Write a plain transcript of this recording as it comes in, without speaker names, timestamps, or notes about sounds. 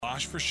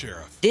Josh for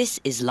sheriff. This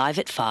is Live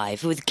at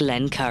 5 with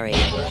Glenn Curry.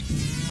 What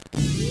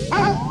do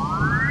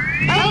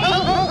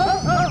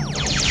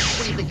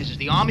you think this is,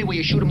 the army where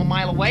you shoot them a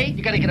mile away?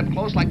 You gotta get up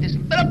close like this,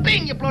 and bada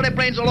bing, you blow their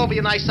brains all over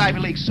your nice Ivy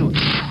League suit.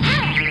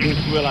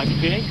 Will I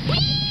pig?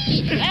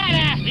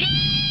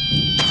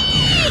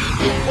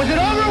 Was it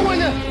over when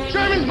the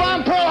Germans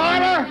bombed Pearl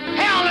Harbor?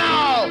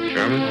 Hell no!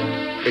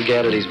 German?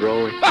 Forget it, he's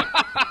rolling.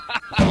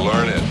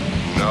 Learn it,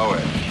 know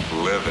it,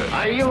 live it.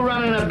 Are you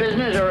running a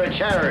business or a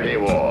charity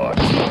war?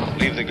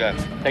 Leave the gun.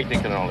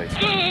 Technique only.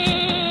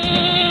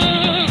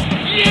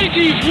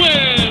 Yankees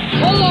win!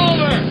 Pull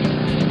over!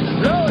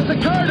 No, it's a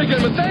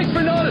cardigan, but thanks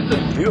for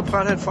noticing. You a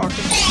pothead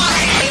fucker?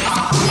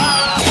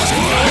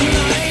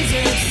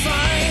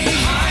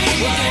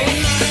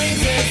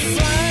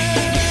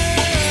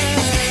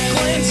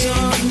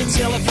 The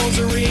telephones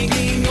are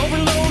ringing,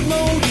 overload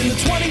mode in the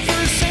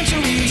 21st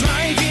century.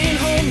 Driving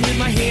home with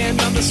my hand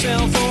on the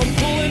cell phone,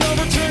 pulling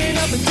over, turning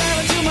up and down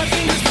until my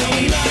fingers go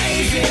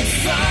live at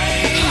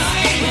 5.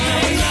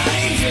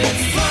 Live at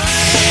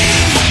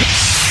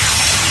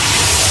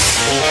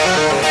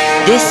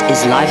 5. This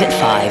is Live at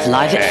 5,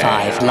 Live at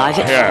 5, Live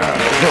at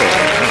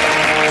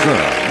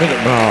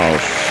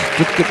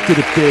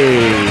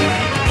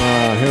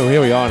 5.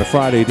 Here we are on a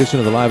Friday edition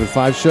of the Live at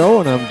 5 show,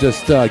 and I'm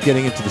just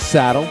getting into the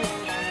saddle.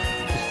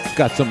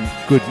 Got some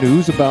good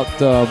news about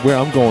where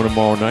I'm going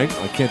tomorrow night.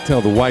 I can't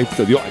tell the wife.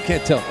 I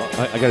can't tell.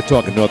 I got to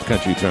talk in North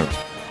Country terms.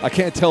 I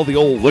can't tell the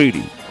old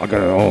lady. I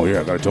got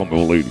to tell my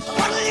old lady.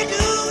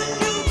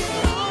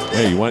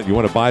 Hey, you want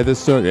to buy this,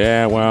 sir?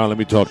 Yeah, well, let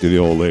me talk to the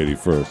old lady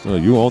first. Oh,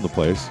 you own the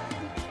place.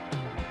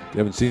 You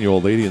haven't seen your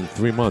old lady in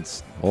 3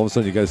 months. All of a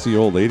sudden, you got to see your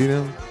old lady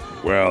now?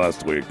 Well, that's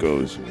the way it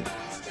goes.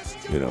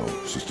 You know,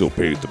 she still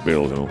pays the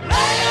bills, 11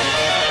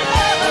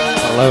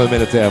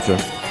 minutes after.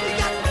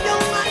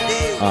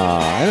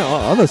 I know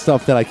other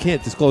stuff that I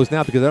can't disclose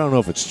now because I don't know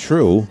if it's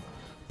true,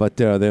 but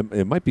there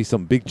might be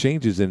some big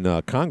changes in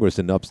Congress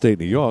in upstate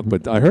New York,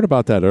 but I heard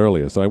about that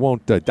earlier, so I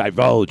won't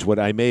divulge what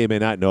I may or may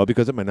not know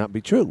because it might not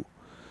be true.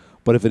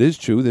 But if it is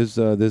true, there's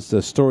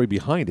a story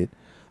behind it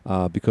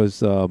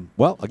because,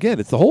 well, again,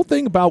 it's the whole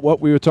thing about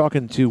what we were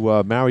talking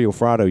to Mario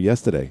Frado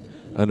yesterday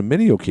on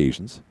many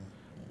occasions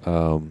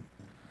in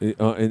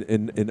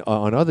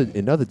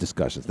other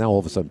discussions. Now all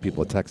of a sudden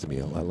people are texting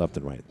me left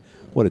and right.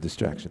 What a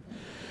distraction.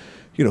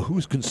 You know,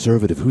 who's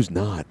conservative, who's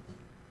not?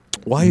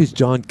 Why is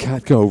John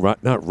Katko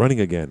not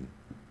running again?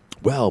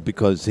 Well,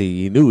 because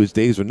he knew his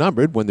days were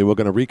numbered when they were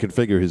going to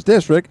reconfigure his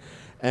district,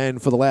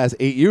 and for the last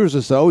 8 years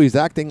or so, he's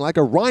acting like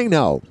a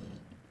rhino.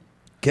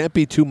 Can't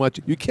be too much.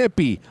 You can't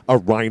be a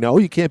rhino.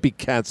 You can't be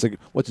Katzinger.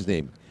 What's his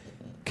name?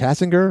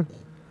 Katzinger?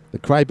 The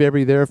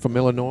crybaby there from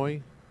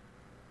Illinois?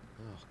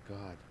 Oh,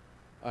 God.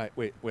 All right,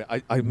 wait.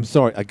 I'm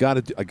sorry. I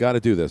gotta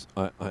do this.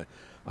 I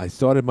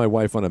started my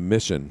wife on a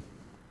mission.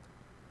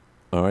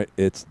 All right,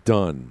 it's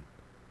done.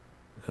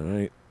 All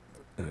right.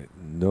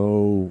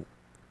 No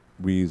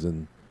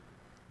reason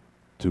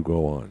to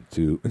go on.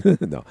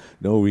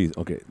 No reason.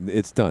 Okay,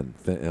 it's done.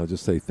 I'll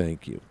just say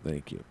thank you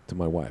to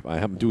my wife.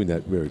 I'm doing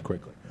that very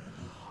quickly.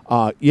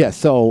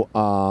 So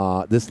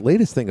this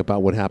latest thing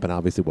about what happened,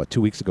 obviously,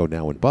 2 weeks ago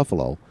now in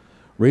Buffalo,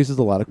 raises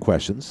a lot of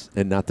questions,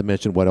 and not to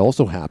mention what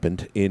also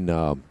happened in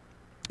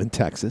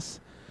Texas.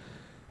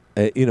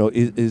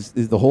 Is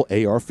the whole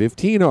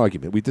AR-15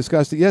 argument. We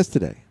discussed it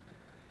yesterday.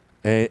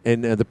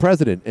 And the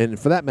president, and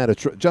for that matter,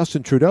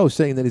 Justin Trudeau,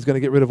 saying that he's going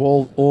to get rid of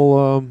all.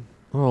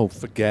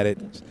 Forget it.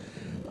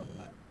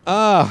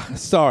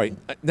 Sorry.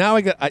 Now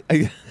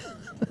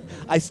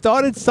I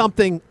started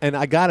something, and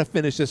I got to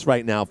finish this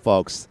right now,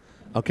 folks.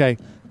 Okay,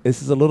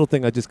 this is a little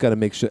thing I just got to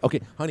make sure. Okay,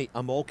 honey,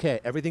 I'm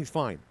okay. Everything's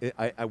fine.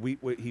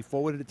 He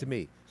forwarded it to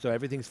me, so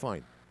everything's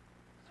fine.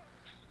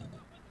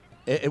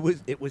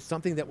 It was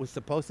something that was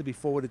supposed to be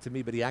forwarded to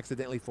me, but he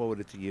accidentally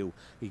forwarded it to you.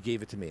 He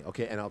gave it to me.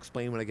 Okay, and I'll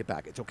explain when I get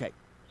back. It's okay.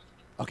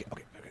 Okay.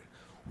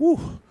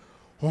 Whew.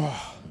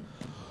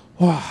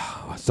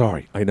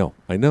 Sorry. I know.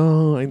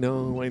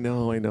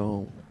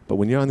 But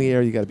when you're on the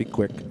air, you got to be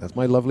quick. That's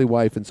my lovely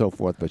wife and so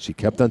forth. But she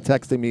kept on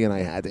texting me, and I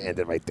had to end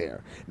it right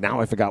there. Now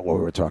I forgot what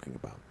we were talking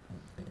about.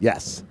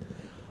 Yes.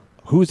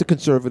 Who's a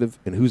conservative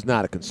and who's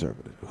not a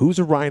conservative? Who's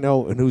a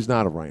rhino and who's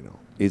not a rhino?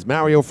 Is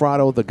Mario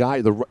Frado the guy,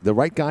 the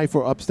right guy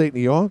for upstate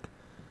New York?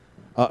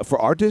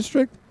 For our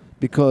district?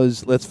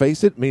 Because, let's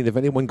face it, if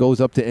anyone goes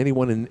up to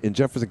anyone in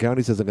Jefferson County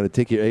and says, I'm going to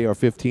take your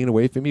AR-15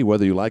 away from you,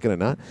 whether you like it or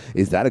not,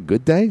 is that a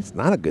good day? It's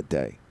not a good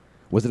day.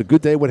 Was it a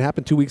good day what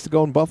happened 2 weeks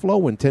ago in Buffalo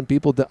when 10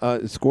 people,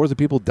 scores of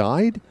people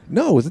died?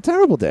 No, it was a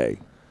terrible day.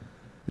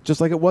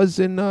 Just like it was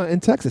in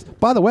Texas.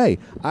 By the way,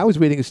 I was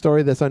reading a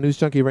story that's on News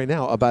Junkie right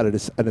now about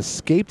an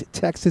escaped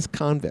Texas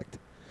convict.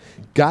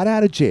 Got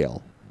out of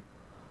jail.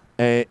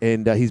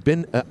 And he's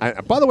been.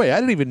 By the way, I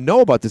didn't even know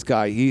about this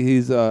guy.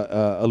 He's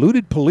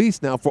eluded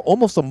police now for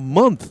almost a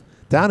month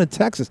down in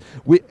Texas.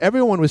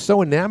 Everyone was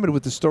so enamored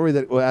with the story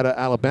that out of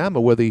Alabama,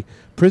 where the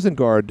prison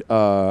guard,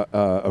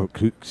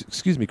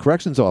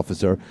 corrections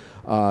officer,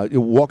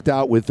 walked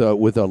out with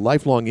a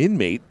lifelong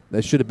inmate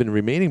that should have been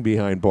remaining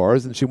behind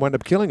bars, and she wound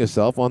up killing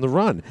herself on the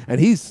run. And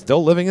he's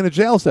still living in a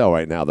jail cell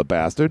right now, the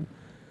bastard.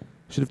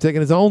 Should have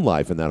taken his own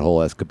life in that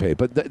whole escapade.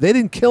 But they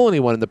didn't kill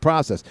anyone in the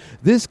process.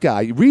 This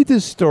guy, read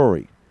this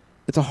story.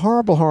 It's a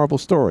horrible, horrible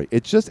story.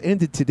 It just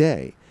ended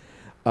today.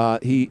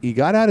 He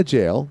got out of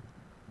jail,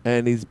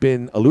 and he's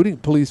been eluding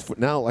police for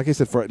now, like I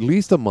said, for at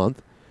least a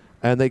month.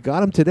 And they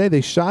got him today.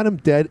 They shot him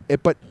dead,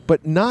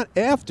 but not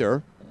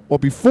after, or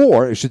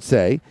before, I should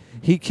say,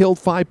 he killed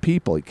 5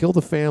 people. He killed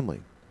a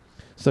family.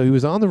 So he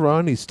was on the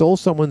run. He stole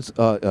someone's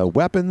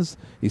weapons.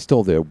 He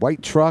stole their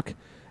white truck.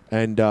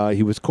 And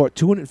he was caught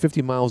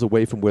 250 miles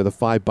away from where the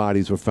 5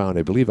 bodies were found,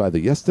 I believe either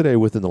yesterday or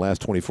within the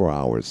last 24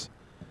 hours.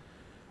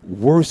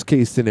 Worst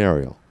case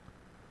scenario.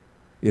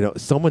 You know,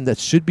 someone that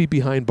should be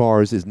behind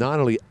bars is not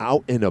only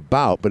out and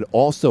about, but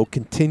also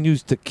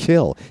continues to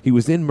kill. He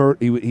was in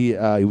he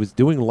was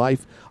doing a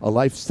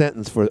life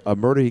sentence for a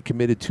murder he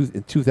committed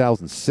in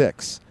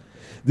 2006.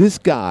 This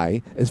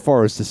guy, as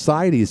far as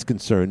society is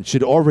concerned,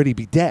 should already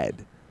be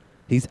dead.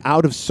 He's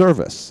out of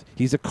service.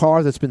 He's a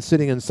car that's been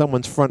sitting on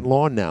someone's front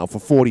lawn now for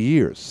 40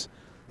 years.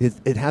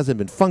 It hasn't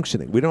been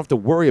functioning. We don't have to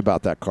worry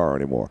about that car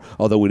anymore,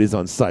 although it is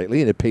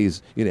unsightly and it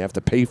pays. You have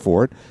to pay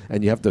for it,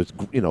 and you have to,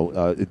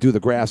 do the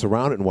grass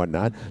around it and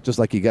whatnot, just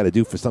like you got to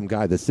do for some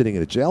guy that's sitting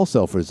in a jail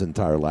cell for his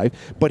entire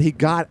life. But he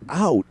got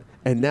out,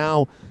 and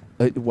now,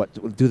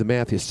 do the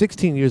math here.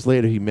 16 years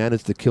later, he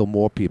managed to kill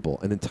more people,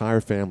 an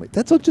entire family.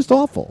 That's just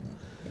awful.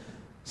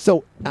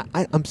 So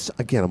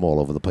I'm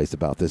all over the place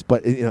about this,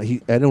 but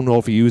I don't know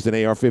if he used an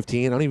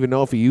AR-15. I don't even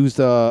know if he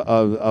used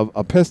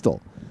a pistol.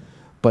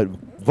 But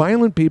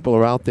violent people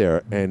are out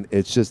there, and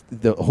it's just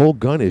the whole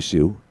gun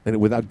issue,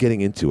 and without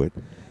getting into it,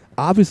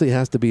 obviously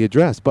has to be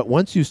addressed. But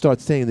once you start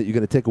saying that you're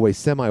going to take away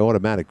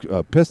semi-automatic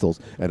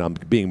pistols, and I'm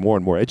being more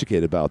and more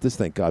educated about this,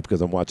 thank God,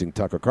 because I'm watching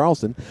Tucker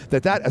Carlson,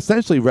 that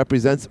essentially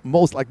represents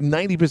most, like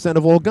 90%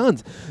 of all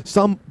guns.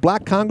 Some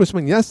black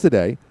congressman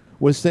yesterday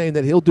was saying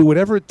that he'll do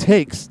whatever it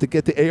takes to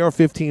get the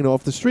AR-15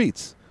 off the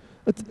streets.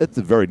 It's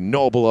very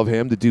noble of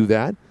him to do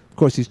that. Of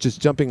course, he's just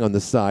jumping on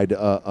the side,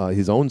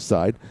 his own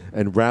side,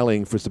 and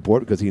rallying for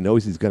support because he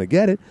knows he's going to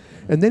get it.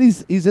 And then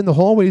he's in the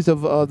hallways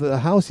of the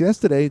House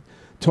yesterday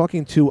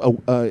talking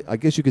to, I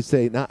guess you could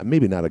say,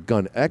 maybe not a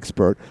gun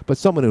expert, but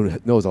someone who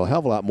knows a hell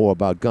of a lot more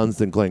about guns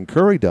than Glenn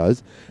Curry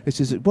does. And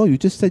she said, well, you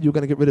just said you were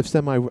going to get rid of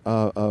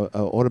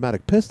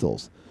semi-automatic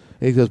pistols.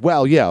 And he goes,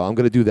 well, yeah, I'm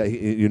going to do that.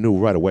 You knew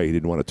right away he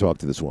didn't want to talk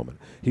to this woman.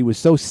 He was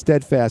so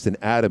steadfast and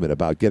adamant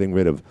about getting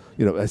rid of,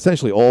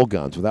 essentially all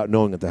guns without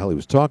knowing what the hell he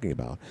was talking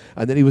about.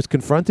 And then he was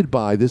confronted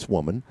by this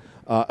woman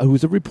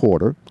who's a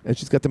reporter, and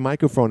she's got the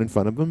microphone in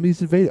front of him.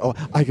 He's invaded. Oh,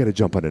 I got to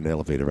jump on an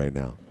elevator right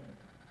now.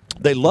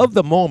 They love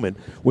the moment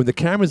when the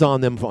camera's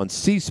on them on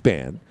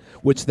C-SPAN,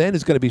 which then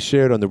is going to be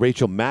shared on the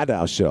Rachel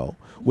Maddow show,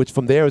 which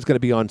from there is going to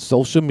be on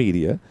social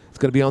media. It's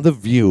going to be on The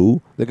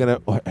View. They're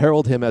going to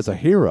herald him as a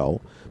hero.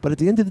 But at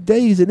the end of the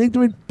day, he's an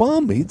ignorant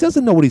bum. He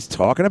doesn't know what he's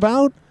talking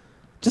about.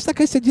 Just like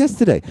I said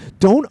yesterday,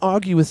 don't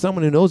argue with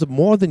someone who knows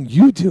more than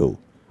you do.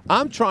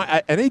 I'm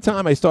trying.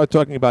 Anytime I start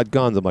talking about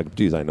guns, I'm like,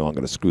 geez, I know I'm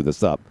going to screw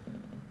this up.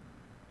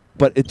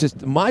 But it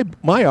just my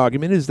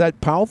argument is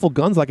that powerful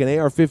guns like an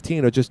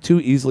AR-15 are just too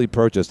easily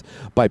purchased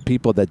by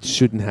people that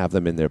shouldn't have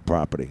them in their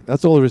property.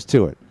 That's all there is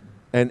to it.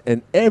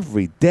 And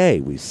every day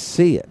we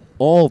see it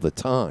all the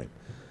time.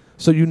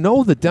 So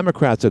the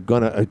Democrats are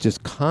going to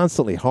just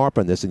constantly harp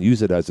on this and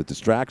use it as a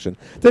distraction.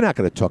 They're not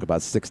going to talk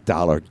about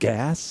 $6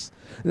 gas.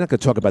 They're not going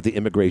to talk about the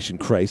immigration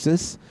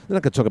crisis. They're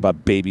not going to talk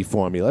about baby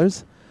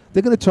formulas.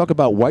 They're going to talk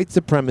about white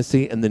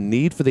supremacy and the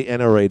need for the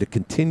NRA to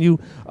continue,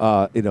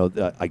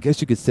 I guess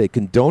you could say,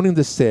 condoning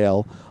the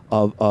sale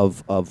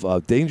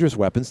of dangerous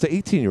weapons to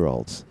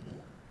 18-year-olds.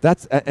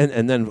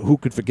 And then who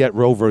could forget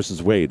Roe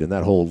versus Wade and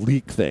that whole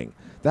leak thing?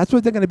 That's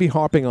what they're going to be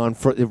harping on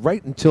for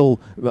right until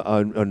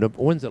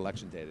when's the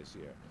election day this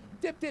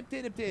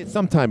year?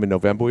 Sometime in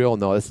November. We all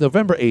know it's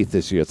November 8th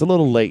this year. It's a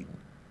little late.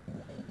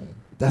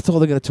 That's all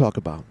they're going to talk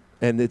about,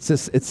 and it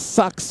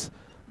sucks.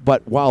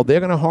 But while they're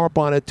going to harp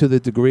on it to the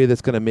degree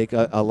that's going to make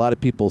a lot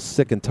of people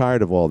sick and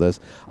tired of all this,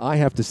 I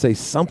have to say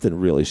something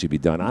really should be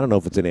done. I don't know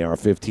if it's an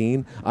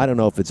AR-15. I don't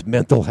know if it's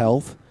mental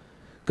health,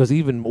 because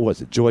even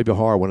Joy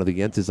Behar, one of the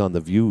yentas on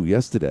The View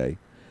yesterday,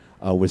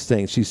 was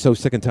saying she's so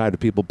sick and tired of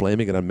people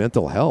blaming it on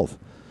mental health.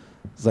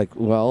 It's like,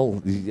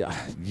 well,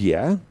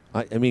 yeah.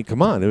 I mean,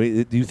 come on.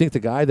 Do you think the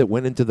guy that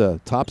went into the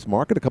Tops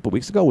market a couple of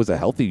weeks ago was a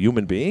healthy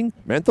human being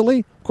mentally?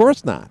 Of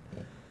course not.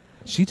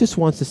 She just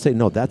wants to say,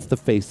 no, that's the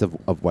face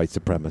of white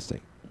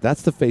supremacy.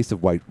 That's the face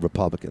of white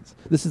Republicans.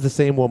 This is the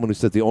same woman who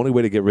says the only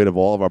way to get rid of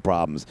all of our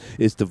problems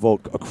is to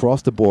vote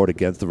across the board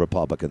against the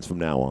Republicans from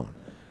now on.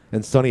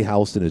 And Sonny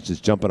Houston is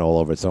just jumping all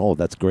over it saying, oh,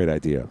 that's a great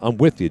idea. I'm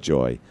with you,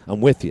 Joy. I'm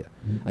with you.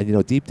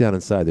 And, deep down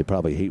inside, they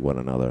probably hate one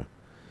another.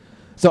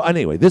 So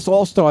anyway, this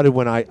all started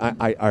when I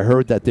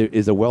heard that there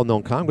is a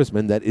well-known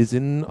congressman that is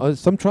in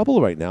some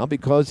trouble right now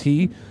because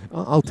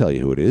I'll tell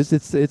you who it is.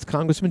 It's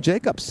Congressman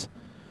Jacobs.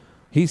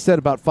 He said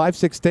about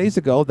 5-6 days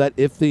ago that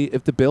if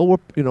the bill were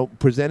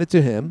presented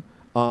to him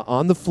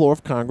on the floor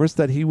of Congress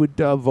that he would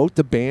vote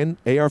to ban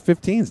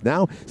AR-15s.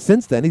 Now,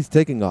 since then, he's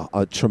taking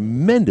a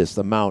tremendous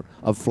amount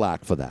of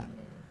flack for that,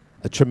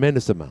 a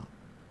tremendous amount.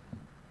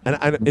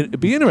 And it'd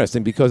be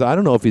interesting because I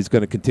don't know if he's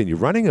going to continue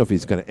running or if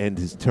he's going to end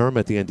his term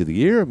at the end of the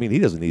year. I mean, he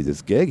doesn't need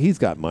this gig. He's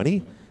got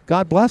money.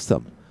 God bless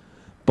him.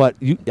 But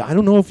I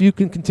don't know if you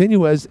can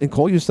continue and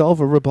call yourself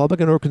a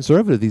Republican or a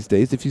conservative these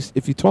days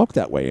if you talk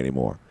that way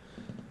anymore.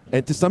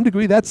 And to some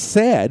degree, that's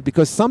sad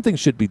because something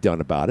should be done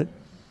about it.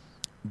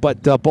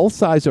 But both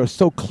sides are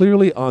so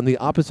clearly on the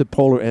opposite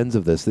polar ends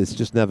of this, it's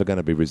just never going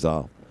to be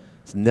resolved.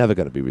 It's never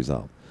going to be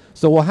resolved.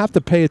 So we'll have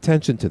to pay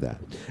attention to that.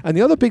 And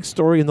the other big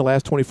story in the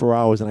last 24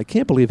 hours, and I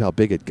can't believe how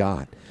big it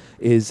got,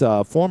 is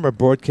former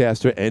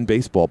broadcaster and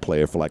baseball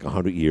player for like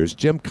 100 years,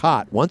 Jim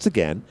Cott, once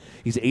again,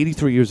 he's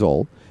 83 years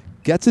old,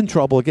 gets in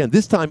trouble again,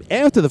 this time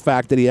after the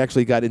fact that he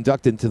actually got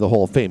inducted into the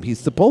Hall of Fame. He's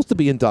supposed to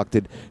be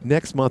inducted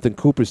next month in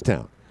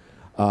Cooperstown.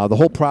 The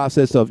whole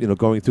process of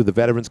going through the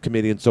Veterans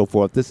Committee and so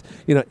forth.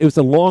 It was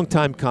a long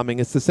time coming.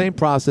 It's the same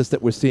process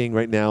that we're seeing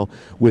right now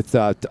with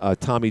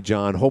Tommy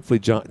John. Hopefully,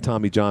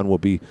 Tommy John will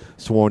be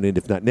sworn in.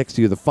 If not next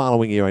year, the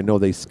following year. I know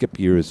they skip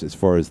years as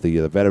far as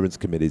the Veterans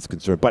Committee is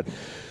concerned. But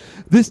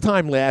this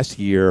time last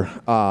year,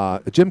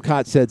 Jim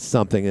Cott said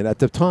something, and at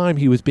the time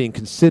he was being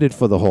considered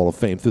for the Hall of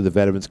Fame through the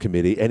Veterans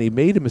Committee, and he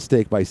made a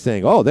mistake by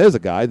saying, "Oh, there's a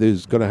guy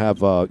who's going to have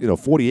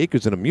 40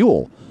 acres and a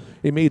mule."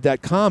 He made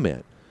that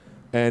comment.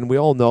 And we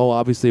all know,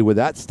 obviously, where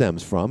that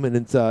stems from, and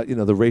it's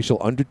the racial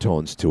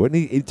undertones to it.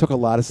 And he took a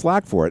lot of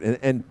slack for it,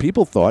 and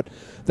people thought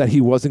that he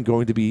wasn't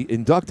going to be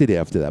inducted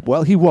after that.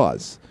 Well, he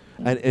was,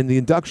 and the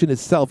induction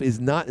itself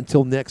is not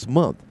until next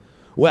month.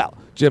 Well,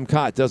 Jim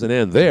Cott doesn't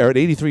end there. At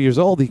 83 years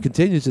old, he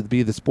continues to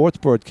be the sports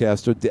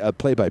broadcaster,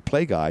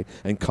 play-by-play guy,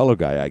 and color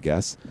guy, I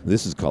guess.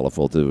 This is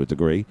colorful to a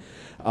degree.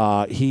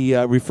 He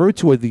referred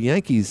to the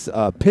Yankees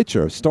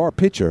star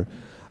pitcher,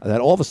 that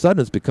all of a sudden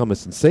has become a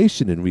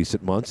sensation in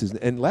recent months,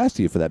 and last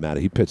year, for that matter,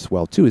 he pitched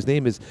well, too. His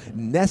name is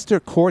Nestor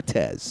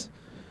Cortez.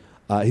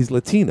 He's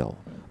Latino,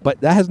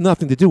 but that has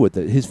nothing to do with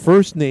it. His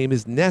first name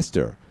is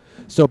Nestor.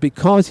 So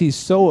because he's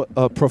so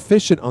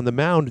proficient on the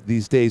mound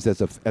these days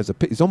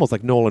he's almost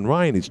like Nolan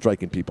Ryan. He's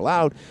striking people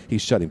out.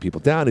 He's shutting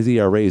people down. His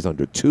ERA is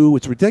under 2.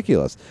 It's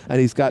ridiculous.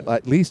 And he's got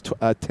at least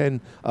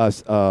 10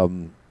 starts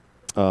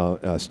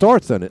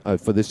on it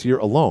for this year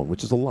alone,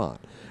 which is a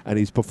lot. And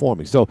he's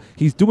performing. So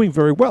he's doing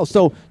very well.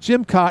 So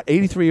Jim Cott,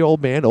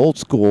 83-year-old man, old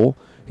school,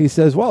 he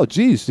says, well,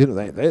 geez,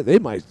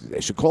 they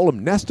should call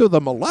him Nestor the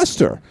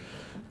Molester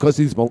because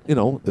he's,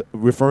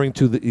 referring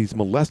to he's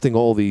molesting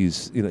all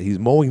these, he's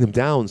mowing them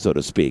down, so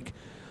to speak.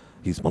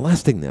 He's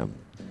molesting them.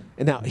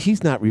 And now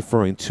he's not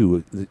referring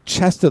to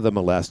Chester the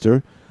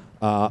Molester,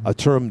 a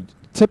term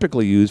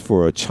typically used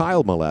for a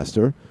child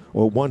molester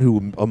or one who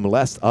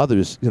molests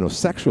others,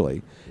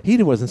 sexually.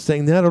 He wasn't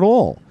saying that at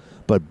all.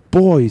 But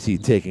boy, is he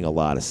taking a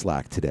lot of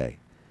slack today.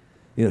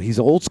 He's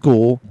old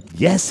school.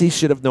 Yes, he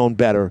should have known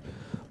better.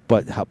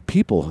 But how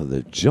people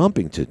are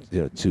jumping to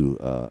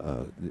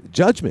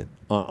judgment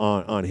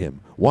on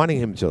him, wanting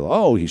him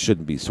to, he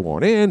shouldn't be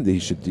sworn in. He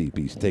should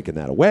be taking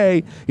that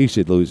away. He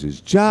should lose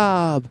his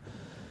job.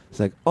 It's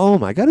like, oh,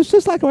 my God. It's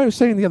just like what I was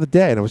saying the other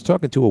day. And I was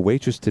talking to a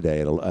waitress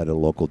today at a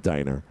local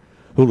diner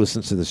who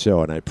listens to the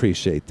show, and I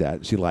appreciate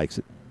that. She likes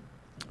it.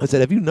 I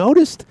said, have you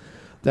noticed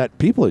that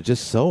people are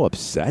just so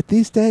upset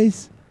these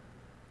days?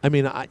 I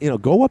mean,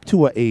 go up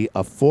to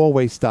a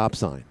four-way stop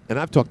sign, and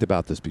I've talked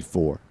about this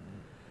before.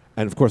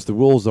 And, of course, the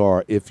rules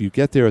are if you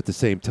get there at the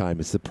same time,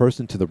 it's the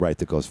person to the right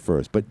that goes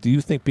first. But do you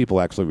think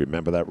people actually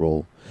remember that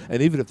rule?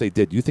 And even if they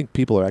did, do you think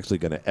people are actually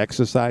going to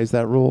exercise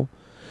that rule?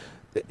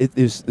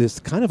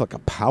 There's kind of like a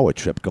power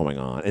trip going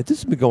on. And this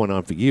has been going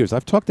on for years.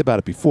 I've talked about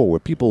it before where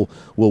people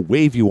will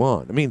wave you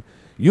on. I mean,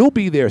 you'll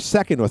be there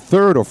second or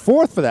third or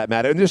fourth for that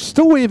matter, and they're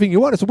still waving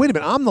you on. So wait a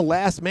minute, I'm the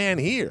last man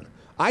here.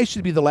 I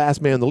should be the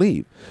last man to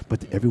leave.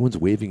 But everyone's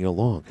waving you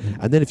along.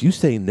 And then if you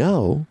say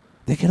no,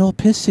 they get all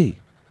pissy.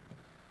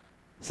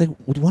 It's like,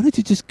 well, why don't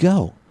you just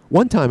go?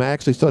 One time I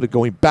actually started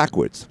going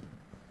backwards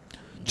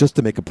just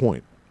to make a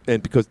point.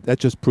 And because that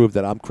just proved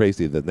that I'm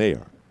crazier than they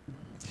are.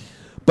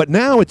 But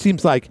now it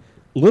seems like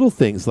little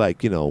things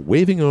like,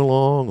 waving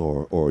along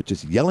or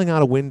just yelling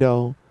out a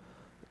window,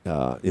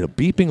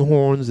 beeping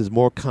horns is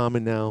more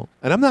common now.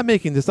 And I'm not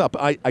making this up.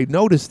 I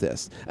noticed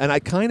this, and I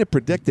kind of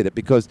predicted it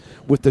because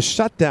with the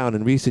shutdown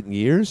in recent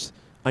years,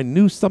 I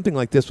knew something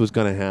like this was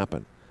going to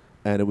happen,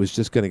 and it was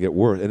just going to get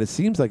worse, and it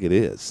seems like it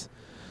is.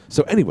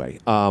 So anyway,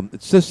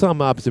 it's just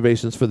some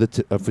observations for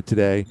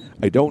today.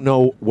 I don't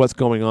know what's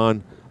going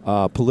on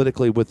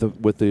politically with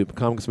the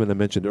congressman I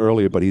mentioned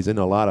earlier, but he's in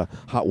a lot of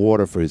hot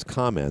water for his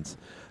comments.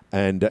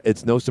 And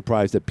it's no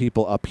surprise that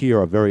people up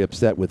here are very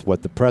upset with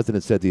what the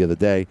president said the other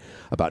day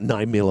about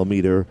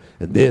 9mm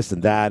and this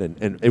and that.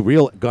 And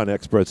real gun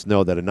experts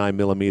know that a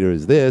 9mm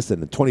is this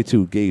and a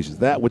 22 gauge is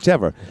that,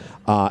 whichever.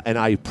 And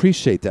I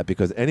appreciate that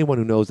because anyone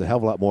who knows a hell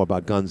of a lot more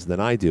about guns than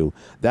I do,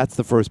 that's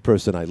the first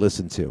person I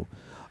listen to.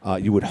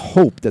 You would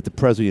hope that the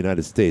president of the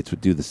United States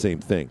would do the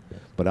same thing.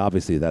 But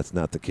obviously that's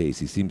not the case.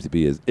 He seems to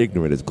be as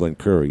ignorant as Glenn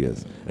Curry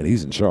is, and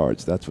he's in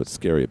charge. That's what's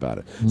scary about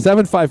it.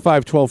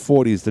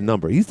 755-1240 is the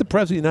number. He's the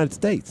President of the United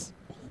States.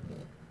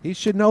 He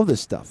should know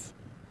this stuff.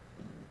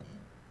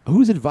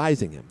 Who's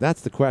advising him? That's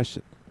the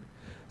question.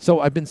 So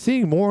I've been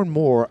seeing more and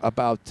more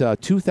about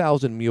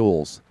 2,000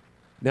 Mules.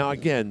 Now,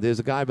 again, there's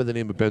a guy by the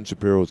name of Ben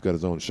Shapiro who's got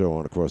his own show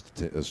on across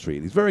the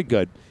street. He's very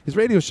good. His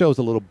radio show is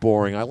a little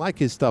boring. I like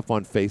his stuff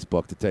on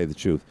Facebook, to tell you the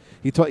truth.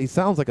 He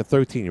sounds like a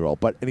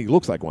 13-year-old, and he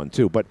looks like one,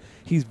 too. But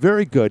he's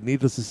very good,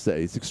 needless to say.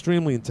 He's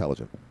extremely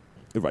intelligent,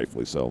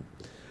 rightfully so.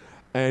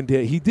 And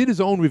he did his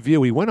own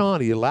review. He went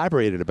on. He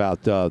elaborated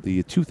about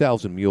the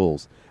 2,000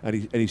 Mules,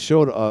 and he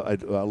showed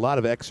a lot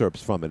of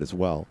excerpts from it as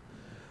well.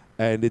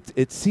 And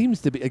it seems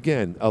to be,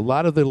 again, a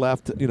lot of the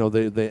left, the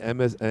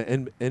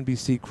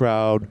NBC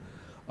crowd,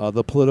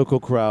 the political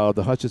crowd,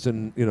 the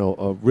Hutchison, the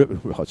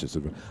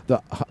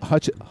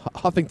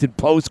Huffington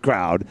Post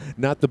crowd,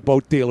 not the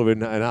boat dealer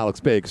and Alex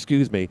Bay,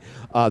 excuse me.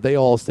 They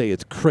all say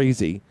it's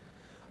crazy.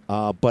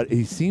 But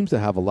he seems to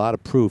have a lot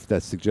of proof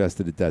that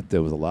suggested that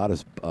there was a lot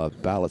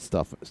of ballot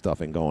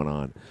stuffing going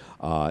on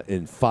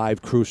in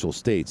 5 crucial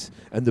states.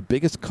 And the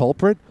biggest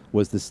culprit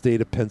was the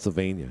state of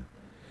Pennsylvania.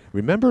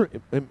 Remember,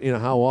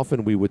 how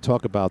often we would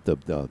talk about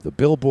the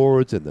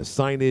billboards and the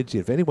signage.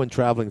 If anyone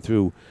traveling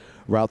through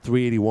Route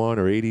 381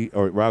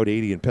 or Route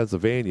 80 in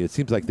Pennsylvania, it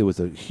seems like there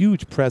was a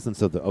huge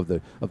presence of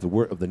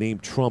the name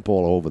Trump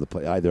all over the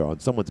place, either on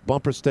someone's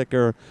bumper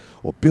sticker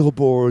or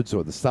billboards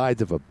or the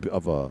sides of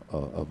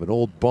an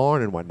old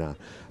barn and whatnot.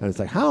 And it's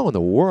like, how in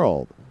the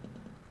world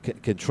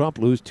can Trump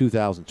lose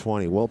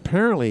 2020? Well,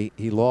 apparently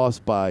he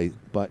lost by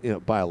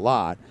a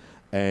lot.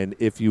 And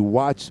if you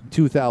watch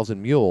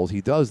 2,000 Mules,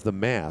 he does the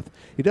math.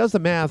 He does the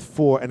math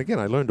for, and again,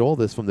 I learned all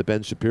this from the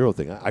Ben Shapiro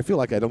thing. I feel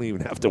like I don't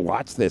even have to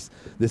watch this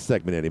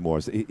segment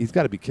anymore. So he's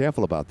got to be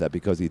careful about that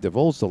because he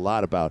divulged a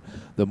lot about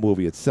the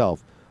movie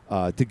itself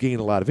to gain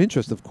a lot of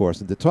interest, of course,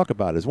 and to talk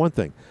about it is one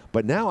thing.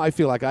 But now I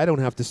feel like I don't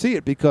have to see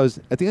it because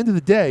at the end of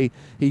the day,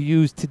 he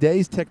used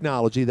today's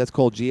technology that's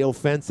called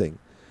geo-fencing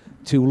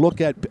to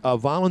look at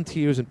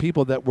volunteers and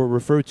people that were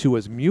referred to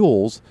as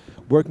mules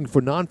working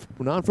for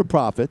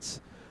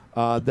non-for-profits.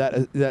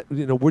 That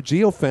we're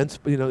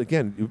geofenced.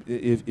 Again,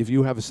 if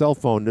you have a cell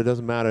phone, it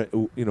doesn't matter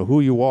who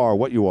you are,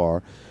 what you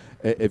are.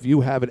 If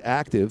you have it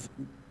active,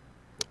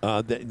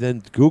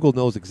 then Google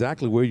knows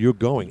exactly where you're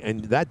going,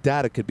 and that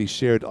data could be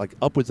shared like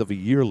upwards of a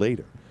year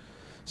later.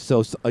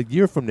 So a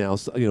year from now,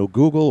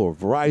 Google or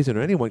Verizon or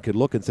anyone could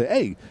look and say,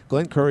 "Hey,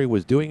 Glenn Curry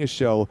was doing a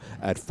show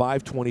at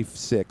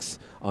 5:26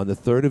 on the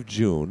 3rd of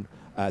June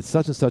at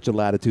such and such a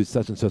latitude,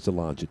 such and such a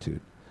longitude."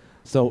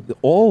 So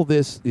all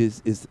this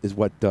is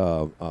what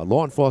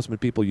law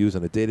enforcement people use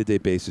on a day-to-day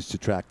basis to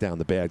track down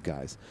the bad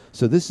guys.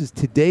 So this is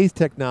today's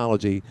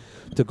technology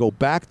to go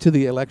back to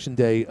the election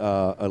night,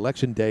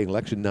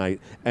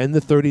 and the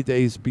 30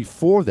 days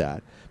before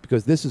that,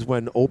 because this is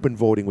when open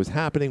voting was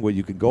happening, where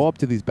you can go up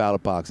to these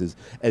ballot boxes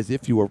as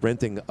if you were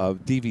renting a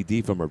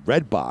DVD from a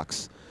red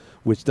box,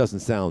 which doesn't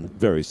sound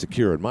very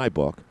secure in my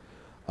book.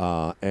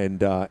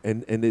 And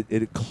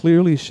it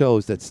clearly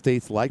shows that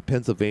states like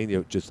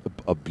Pennsylvania just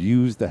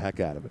abused the heck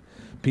out of it.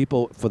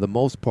 People, for the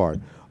most part,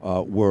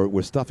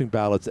 were stuffing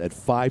ballots at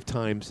 5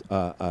 times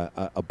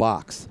a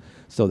box.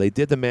 So they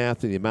did the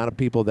math and the amount of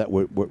people that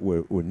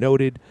were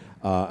noted,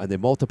 and they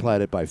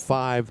multiplied it by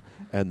 5,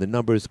 and the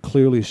numbers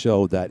clearly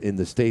show that in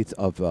the states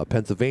of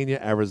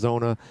Pennsylvania,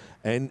 Arizona,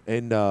 and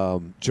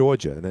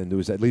Georgia, and then there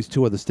was at least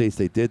 2 other states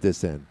they did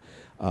this in.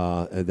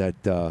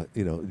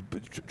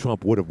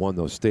 Trump would have won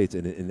those states,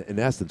 and in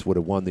essence would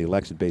have won the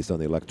election based on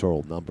the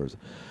electoral numbers.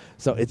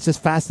 So it's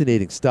just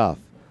fascinating stuff.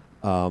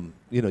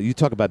 You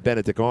talk about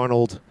Benedict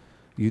Arnold,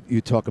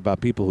 you talk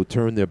about people who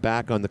turned their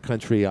back on the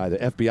country, either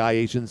FBI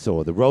agents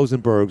or the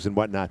Rosenbergs and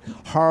whatnot.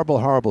 Horrible,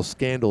 horrible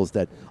scandals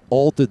that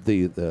altered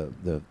the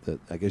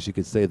I guess you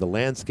could say the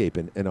landscape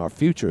in our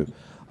future.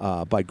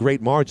 By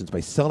great margins,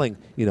 by selling,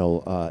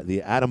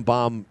 the atom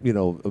bomb,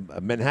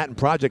 Manhattan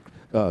Project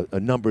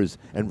numbers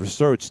and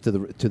research to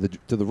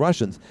the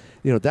Russians,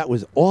 that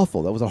was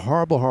awful. That was a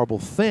horrible, horrible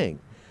thing.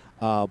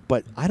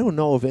 But I don't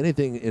know if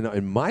anything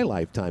in my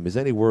lifetime is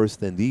any worse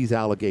than these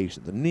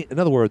allegations. In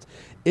other words,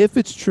 if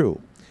it's true,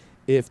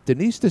 if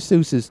Denise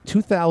DeSouza's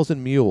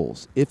 2,000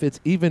 Mules, if it's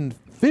even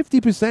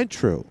 50%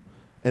 true,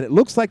 and it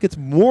looks like it's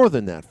more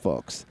than that,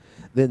 folks,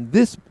 then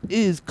this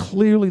is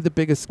clearly the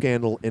biggest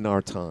scandal in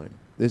our time.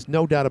 There's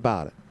no doubt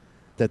about it,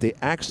 that they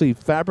actually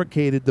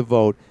fabricated the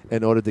vote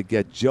in order to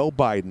get Joe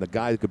Biden, the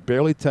guy that could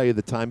barely tell you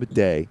the time of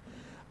day,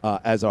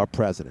 as our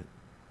president.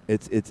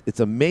 It's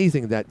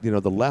amazing that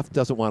the left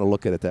doesn't want to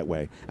look at it that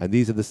way, and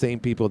these are the same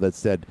people that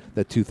said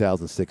that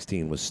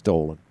 2016 was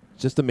stolen.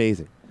 It's just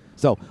amazing.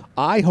 So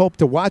I hope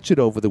to watch it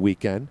over the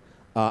weekend.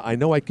 I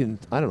know I can.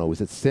 I don't know. Is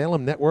it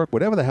Salem Network?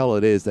 Whatever the hell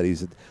it is that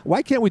he's.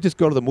 Why can't we just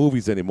go to the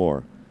movies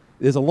anymore?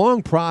 There's a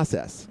long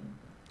process.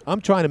 I'm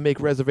trying to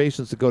make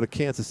reservations to go to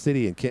Kansas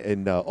City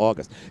in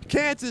August.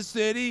 Kansas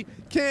City,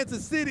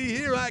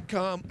 here I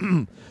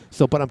come.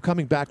 But I'm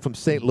coming back from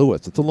St.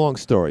 Louis. It's a long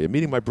story. I'm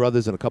meeting my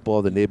brothers and a couple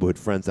other neighborhood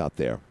friends out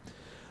there.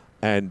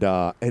 And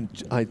I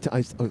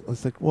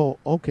was like, well,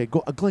 okay,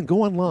 Glenn,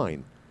 go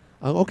online.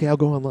 Okay, I'll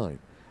go online.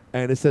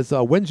 And it says,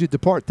 when's your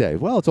depart day?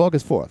 Well, it's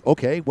August 4th.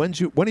 Okay, when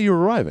are you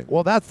arriving?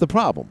 Well, that's the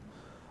problem.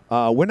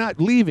 We're not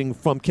leaving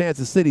from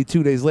Kansas City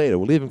 2 days later.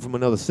 We're leaving from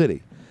another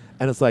city.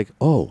 And it's like,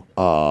 well,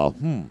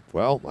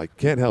 I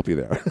can't help you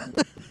there.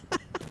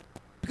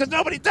 Because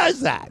nobody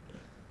does that.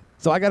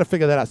 So I got to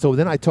figure that out. So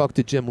then I talked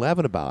to Jim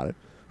Levin about it,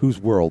 who's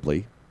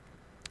worldly.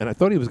 And I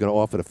thought he was going to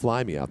offer to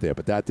fly me out there,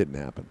 but that didn't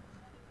happen.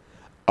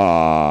 No,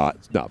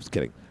 I was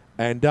kidding.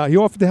 And he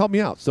offered to help me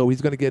out. So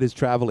he's going to get his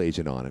travel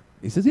agent on it.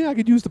 He says, I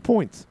could use the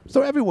points.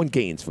 So everyone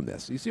gains from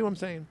this. You see what I'm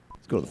saying?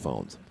 Let's go to the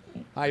phones.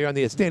 Hi, you're on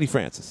the Stanley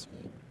Francis.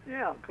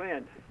 Yeah,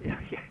 Glenn,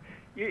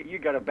 you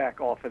got to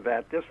back off of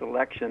that. This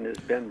election has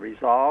been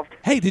resolved.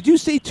 Hey, did you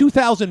see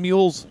 2,000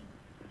 Mules?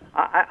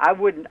 I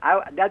wouldn't.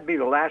 That'd be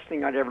the last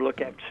thing I'd ever look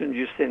at. As soon as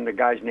you send the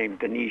guy's name,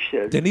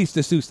 Denise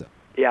D'Souza.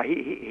 Yeah,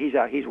 he's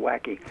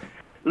wacky.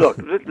 Look,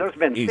 there's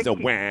been He's a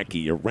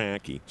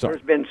wacky. Sorry.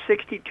 There's been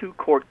 62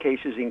 court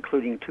cases,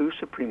 including 2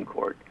 Supreme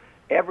Court.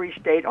 Every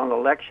state on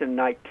election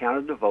night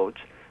counted the votes.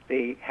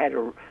 They had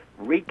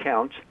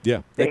recounts.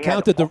 Yeah, they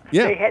counted the.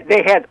 Yeah,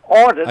 they had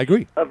audits. I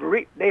agree.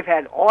 They've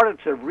had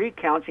audits of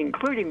recounts,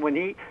 including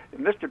when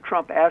Mr.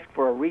 Trump asked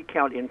for a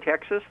recount in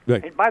Texas.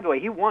 Right. And by the way,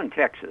 he won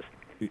Texas.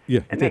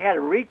 Yeah. And they had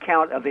a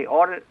recount of the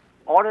audit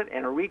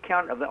and a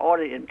recount of the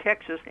audit in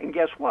Texas. And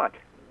guess what?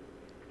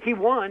 He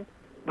won,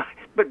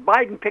 but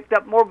Biden picked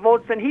up more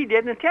votes than he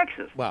did in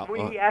Texas. Wow.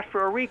 When he asked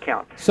for a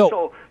recount.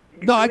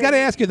 No, I got to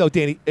ask you though,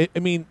 Danny. I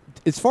mean,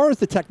 as far as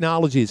the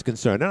technology is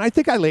concerned, and I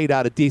think I laid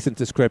out a decent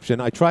description.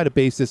 I try to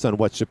base this on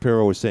what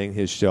Shapiro was saying in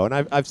his show, and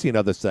I've seen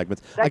other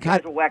segments. That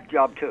guy's a whack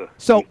job too.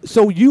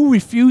 So you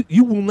refuse?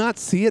 You will not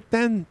see it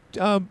then,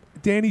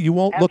 Danny? You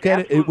won't look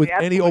at it with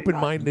any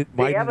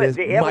open-mindedness?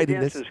 The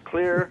evidence is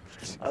clear.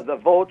 The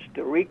votes,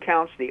 the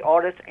recounts, the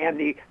audits, and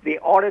the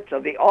audits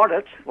of the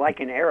audits, like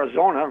in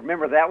Arizona.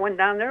 Remember that one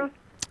down there?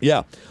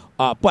 Yeah.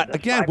 But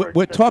again,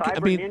 we're talking.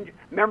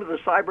 Remember the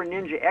cyber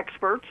ninja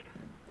experts?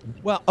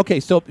 Well,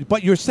 okay. So,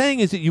 but you're saying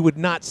is that you would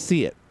not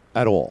see it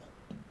at all?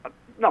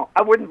 No,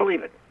 I wouldn't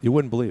believe it. You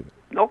wouldn't believe it?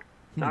 Nope,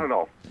 not at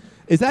all.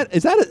 Is that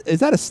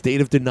a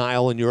state of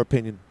denial in your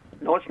opinion?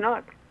 No, it's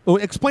not. Well,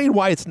 explain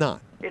why it's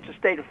not. It's a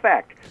state of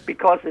fact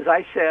because, as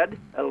I said,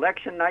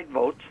 election night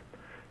votes,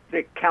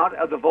 the count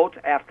of the votes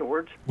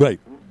afterwards, right?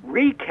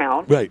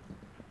 Recount, right?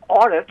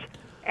 Audits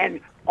and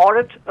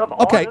audits of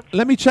audits. Okay,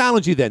 let me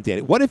challenge you then,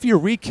 Danny. What if you're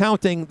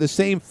recounting the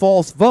same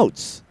false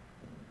votes?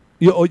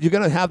 You're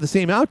going to have the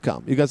same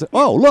outcome. You're going to say,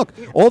 oh, look,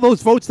 all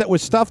those votes that were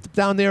stuffed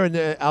down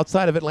there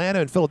outside of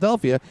Atlanta and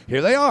Philadelphia,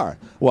 here they are.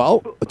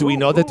 Well, do we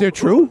know that they're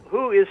true?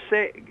 Who is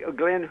saying,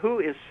 Glenn, who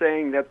is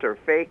saying that they're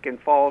fake and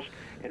false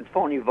and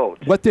phony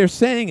votes? What they're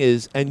saying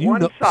is, and you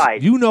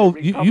know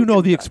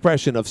the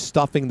expression of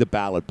stuffing the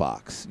ballot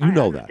box. You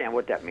know that. I understand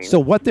what that means. So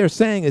what they're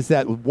saying is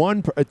that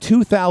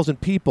 2,000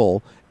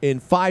 people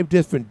in 5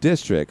 different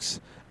districts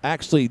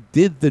actually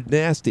did the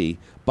nasty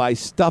by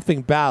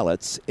stuffing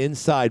ballots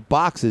inside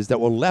boxes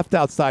that were left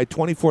outside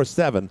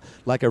 24/7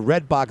 like a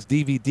red box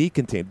DVD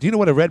container. Do you know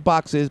what a red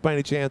box is by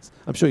any chance?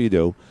 I'm sure you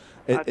do.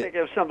 I think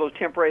of some of those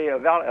temporary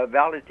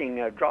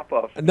balloting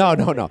drop-offs.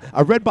 No.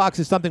 A red box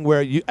is something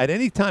where you, at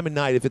any time of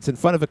night, if it's in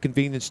front of a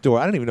convenience store,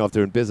 I don't even know if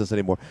they're in business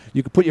anymore,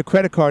 you can put your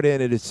credit card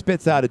in and it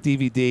spits out a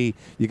DVD.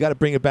 You got to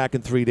bring it back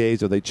in 3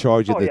 days or they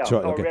charge you.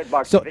 Red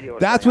box so video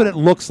that's what it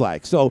looks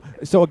like. So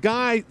a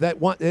guy that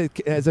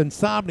has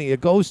insomnia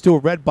goes to a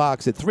red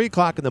box at 3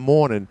 o'clock in the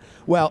morning.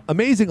 Well,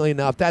 amazingly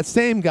enough, that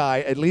same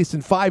guy, at least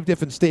in 5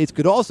 different states,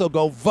 could also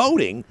go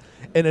voting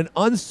in an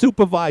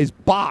unsupervised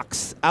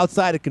box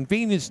outside a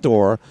convenience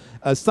store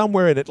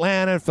somewhere in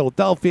Atlanta,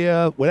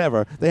 Philadelphia,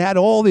 whatever. They had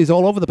all these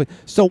all over the place.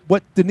 So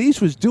what Denise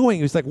was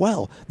doing was like,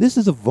 well, this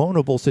is a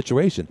vulnerable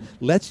situation.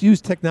 Let's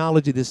use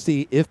technology to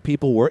see if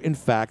people were, in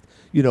fact,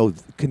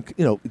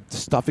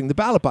 stuffing the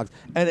ballot box.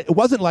 And it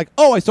wasn't like,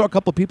 oh, I saw a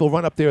couple of people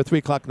run up there at 3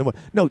 o'clock in the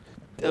morning. No,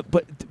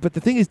 but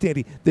the thing is,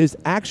 Danny, there's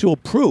actual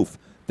proof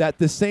that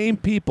the same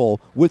people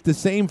with the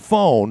same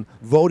phone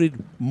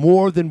voted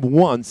more than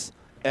once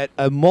at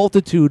a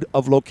multitude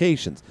of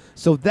locations.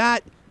 So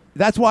that's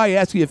why I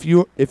ask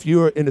you if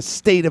you're in a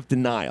state of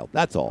denial.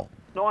 That's all.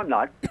 No, I'm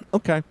not.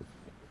 Okay.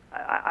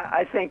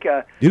 I think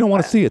you don't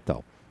want to see it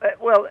though.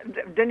 Well,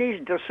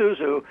 Denise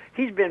D'Souza,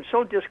 he's been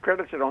so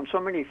discredited on so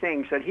many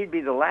things that he'd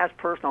be the last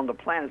person on the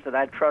planet that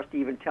I'd trust to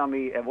even tell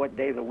me what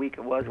day of the week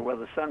it was or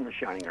whether the sun was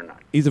shining or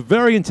not. He's a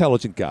very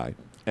intelligent guy.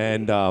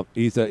 And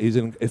he's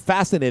a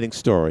fascinating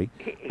story,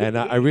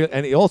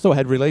 and he also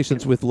had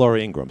relations with Laura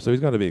Ingraham, so he's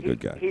going to be a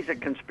good guy. He's a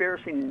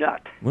conspiracy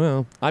nut.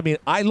 Well, I mean,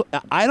 I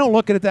don't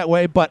look at it that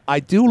way, but I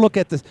do look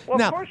at this. Well,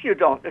 now, of course you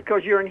don't,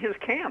 because you're in his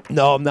camp.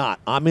 No, I'm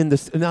not. I'm in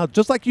this now.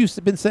 Just like you've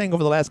been saying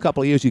over the last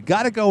couple of years, you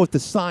got to go with the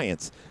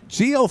science.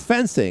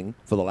 Geo-fencing,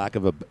 for the lack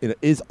of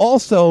is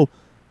also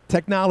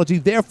technology.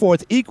 Therefore,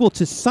 it's equal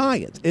to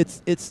science.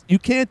 It's you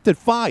can't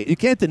defy it. You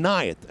can't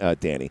deny it,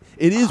 Danny.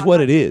 It is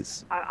what it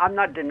is. I'm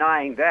not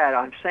denying that.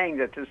 I'm saying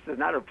that this does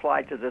not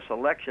apply to this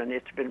election.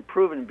 It's been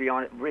proven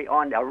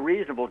beyond a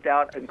reasonable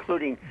doubt,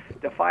 including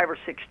the 5 or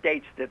 6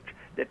 states that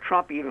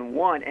Trump even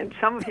won. And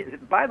some of his,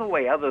 by the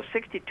way, of those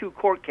 62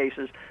 court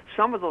cases,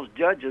 some of those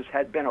judges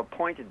had been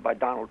appointed by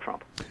Donald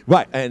Trump.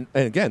 Right, and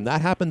again,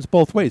 that happens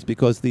both ways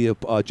because the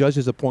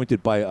judges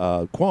appointed by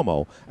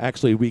Cuomo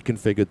actually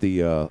reconfigured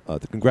the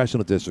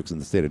congressional districts in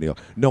the state of New York.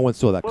 No one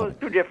saw that coming.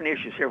 There's 2 different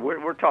issues here.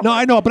 We're talking. No,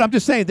 I know, but I'm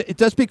just saying that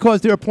just because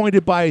they're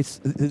appointed by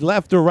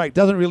left or right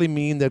doesn't really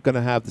mean they're going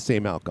to have the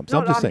same outcomes.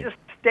 I'm just saying.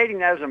 Stating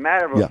that as a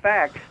matter of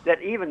fact, that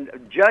even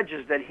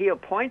judges that he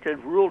appointed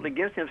ruled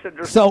against him. Said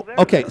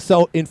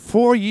so in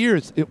 4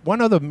 years, one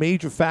other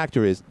major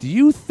factor is: do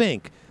you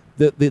think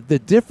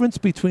the difference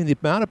between the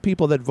amount of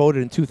people that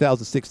voted in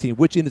 2016,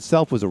 which in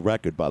itself was a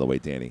record, by the way,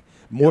 Danny,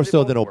 more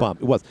so than Obama,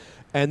 it was,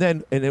 and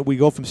then we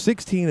go from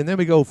 16, and then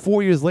we go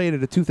 4 years later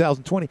to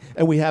 2020,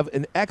 and we have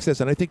an excess,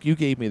 and I think you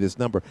gave me this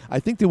number. I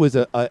think there was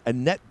a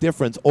net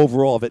difference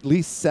overall of at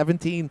least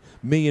 17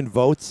 million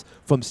votes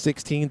from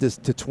 16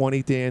 to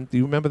 20, Dan. Do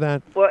you remember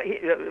that? Well,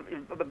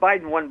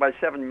 Biden won by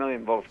 7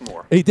 million votes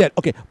more. He did.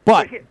 Okay,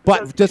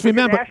 but just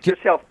remember. Ask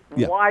yourself,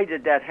 why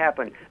did that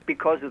happen?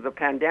 Because of the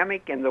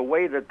pandemic and the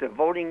way that the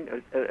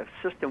voting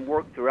system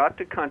worked throughout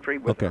the country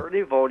with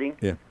early voting.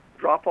 Yeah.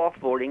 Drop-off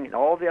voting, and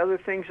all the other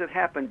things that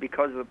happened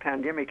because of the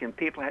pandemic, and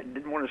people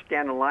didn't want to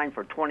stand in line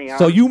for 20 hours.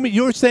 So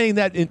you're saying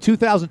that in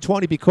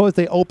 2020, because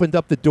they opened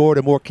up the door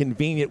to more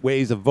convenient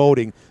ways of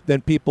voting,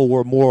 then people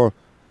were more,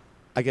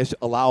 I guess,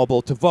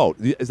 allowable to vote.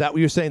 Is that what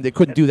you're saying? They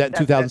couldn't do that in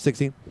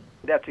 2016?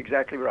 That's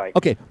exactly right.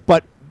 Okay,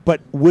 but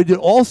would it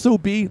also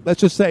be, let's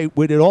just say,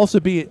 would it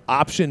also be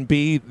option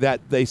B that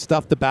they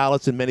stuffed the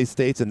ballots in many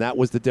states and that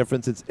was the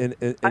difference?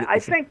 I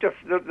think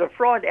the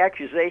fraud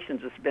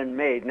accusations that's been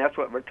made, and that's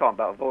what we're talking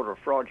about, voter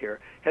fraud here,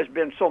 has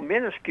been so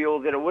minuscule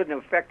that it wouldn't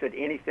have affected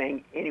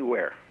anything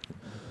anywhere.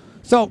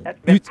 So that's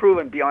been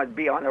proven beyond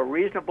a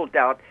reasonable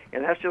doubt,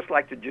 and that's just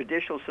like the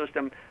judicial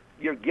system.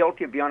 You're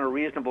guilty beyond a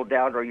reasonable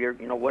doubt, or you're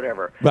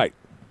whatever. Right.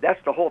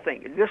 That's the whole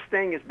thing. This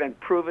thing has been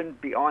proven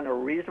beyond a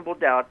reasonable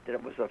doubt that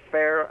it was a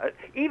fair.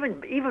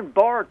 Even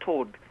Barr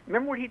told.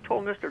 Remember what he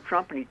told Mr.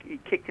 Trump, and he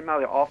kicked him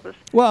out of the office.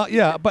 Well,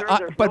 yeah,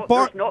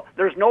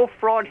 there's no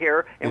fraud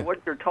here, and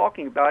what you're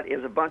talking about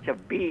is a bunch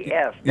of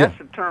BS. That's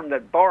the term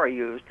that Barr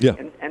used,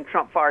 and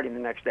Trump fired him the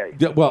next day.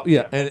 Yeah, well,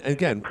 yeah, and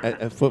again,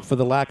 for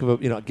the lack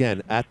of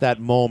again, at that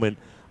moment.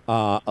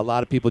 A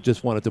lot of people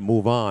just wanted to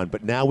move on,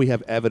 but now we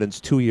have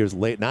evidence 2 years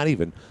late, not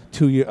even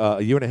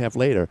a year and a half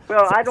later,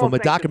 from a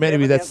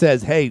documentary that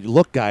says, "Hey,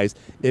 look, guys,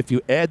 if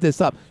you add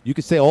this up, you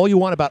can say all you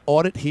want about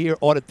audit here,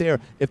 audit there.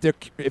 If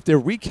they're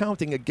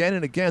recounting again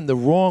and again the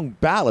wrong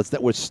ballots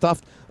that were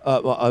stuffed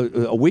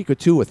a week or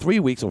 2 or 3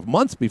 weeks or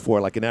months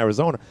before, like in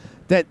Arizona,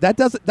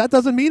 that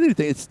doesn't mean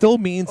anything. It still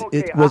means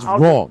it was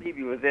wrong." I'll just leave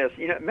you with this.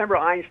 Remember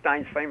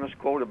Einstein's famous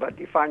quote about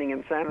defining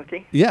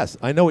insanity? Yes,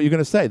 I know what you're going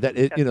to say.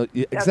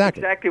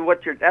 Exactly.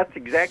 That's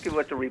exactly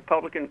what the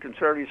Republican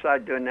conservative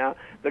side doing now.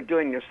 They're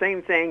doing the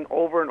same thing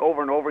over and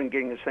over and over and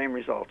getting the same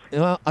results.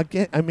 Well,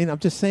 again, I'm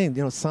just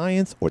saying,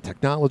 science or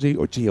technology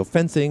or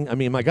geo-fencing. I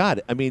mean, my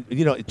God,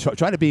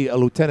 try to be a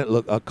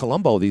Lieutenant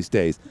Columbo these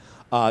days.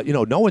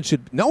 No one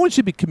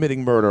should be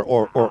committing murder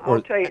or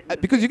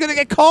because you're going to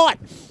get caught.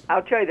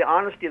 I'll tell you the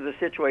honesty of the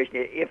situation.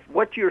 If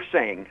what you're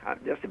saying,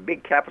 that's a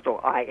big capital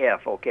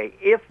IF, okay?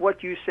 If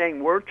what you're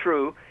saying were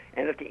true,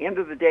 and at the end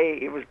of the day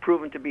it was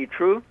proven to be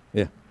true,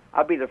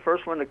 I'll be the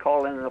first one to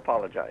call in and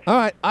apologize. All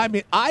right.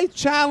 I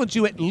challenge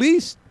you at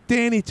least,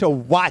 Danny, to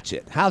watch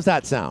it. How's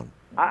that sound?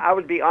 I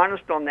would be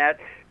honest on that,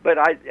 but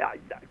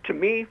to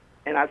me.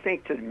 And I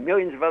think to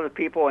millions of other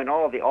people and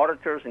all of the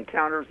auditors and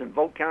counters and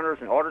vote counters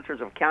and auditors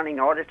of counting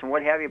audits and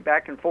what have you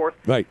back and forth,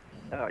 right?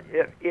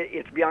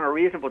 It's beyond a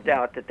reasonable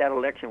doubt that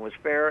election was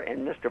fair,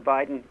 and Mr.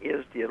 Biden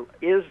is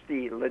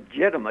the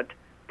legitimate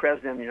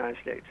president of the United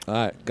States. All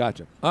right,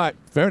 gotcha. All right,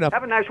 fair enough.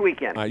 Have a nice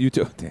weekend. All right, you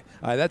too. All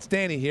right, that's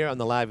Danny here on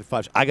the Live at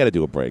 5 show. I got to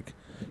do a break.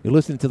 You're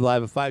listening to the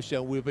Live at 5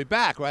 show. We'll be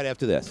back right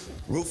after this.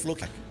 Roof look.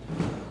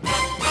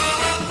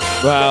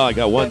 Well, I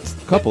got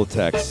couple of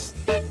texts.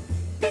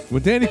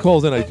 When Danny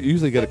calls in, I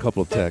usually get a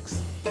couple of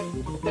texts.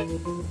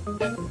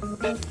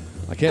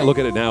 I can't look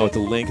at it now. It's a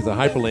link. It's a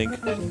hyperlink.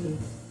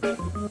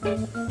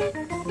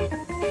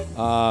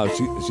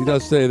 She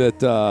does say that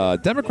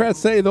Democrats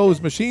say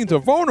those machines are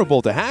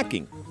vulnerable to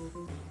hacking.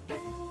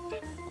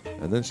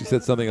 And then she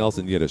said something else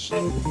in Yiddish.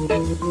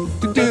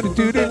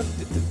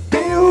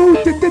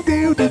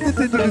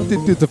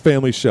 It's a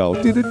family show.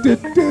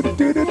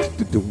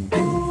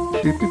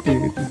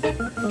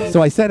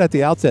 So I said at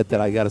the outset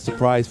that I got a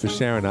surprise for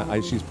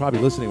Sharon. She's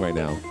probably listening right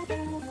now,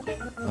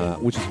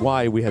 which is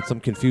why we had some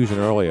confusion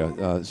earlier.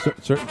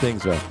 Certain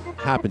things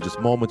happened just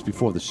moments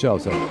before the show,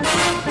 so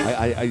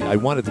I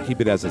wanted to keep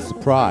it as a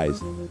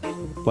surprise.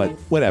 But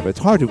whatever, it's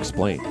hard to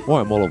explain. Boy,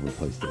 I'm all over the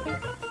place today.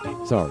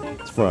 Sorry,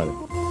 it's Friday.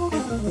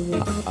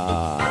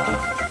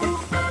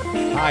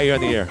 Hi, you're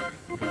on the air.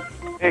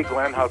 Hey,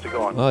 Glenn, how's it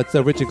going? It's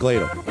Richard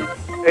Glader.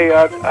 Hey,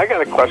 I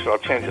got a question. I'll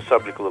change the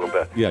subject a little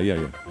bit. Yeah.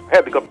 I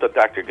had to go up to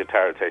Dr.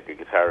 Guitar to take a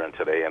guitar in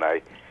today, and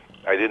I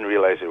didn't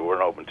realize they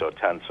weren't open until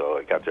 10, so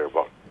I got there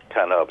about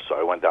 10 up, so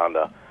I went down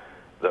the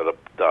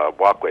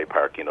walkway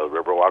park, the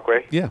river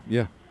walkway. Yeah.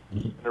 The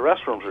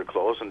restrooms were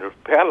closed, and there's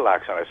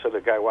padlocks on. I said to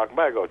the guy walking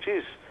by, I go,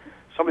 geez,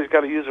 somebody's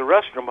got to use the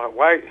restroom.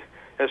 Why?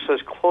 It says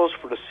closed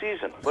for the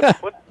season.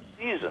 What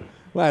season?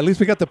 Well, at least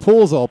we got the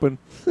pools open.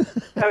 Yeah,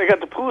 they got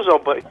the pools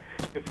open, but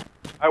if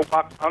I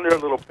walked under a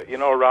little bit,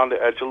 around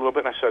the edge a little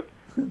bit, and I said,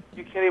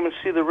 you can't even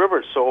see the river.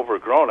 It's so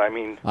overgrown. I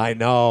mean... I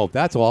know.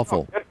 That's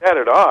awful. Not that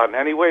at all in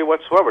any way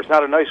whatsoever. It's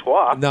not a nice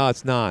walk. No,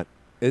 it's not.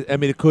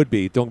 It could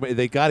be.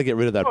 They got to get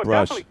rid of that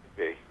brush. Definitely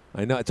could be.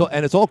 I know.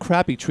 It's all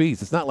crappy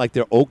trees. It's not like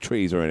they're oak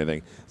trees or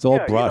anything. It's all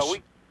brush.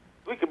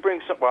 We could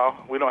bring some... Well,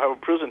 we don't have a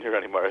prison here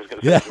anymore, I was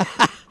going to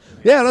say.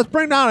 Yeah, let's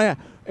bring down...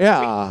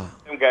 Yeah.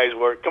 Them guys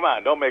work. Come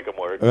on, don't make them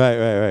work.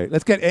 Right.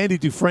 Let's get Andy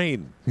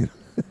Dufresne.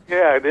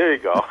 Yeah, there you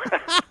go.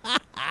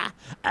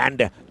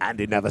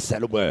 Andy never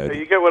said a word.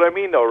 You get what I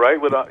mean, though, right?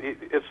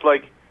 It's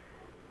like,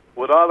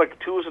 with all the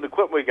tools and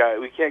equipment we got,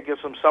 we can't get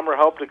some summer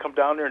help to come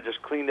down there and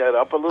just clean that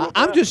up a little bit?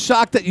 I'm just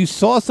shocked that you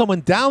saw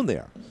someone down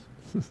there.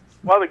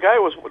 Well,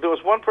 there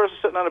was one person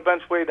sitting on a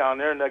bench way down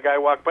there, and that guy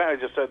walked by, and I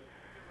just said,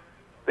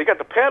 they got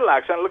the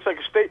padlocks on. It looks like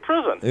a state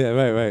prison. Yeah,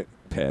 right.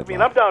 Padlock. I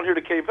mean, I'm down here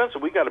to Cape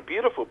Vincent. We got a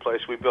beautiful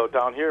place we built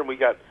down here, and we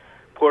got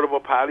portable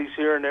potties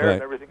here and there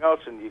and everything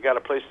else, and you got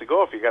a place to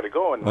go if you got to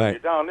go. And when you're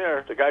down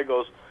there, the guy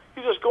goes,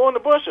 you just go in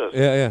the bushes.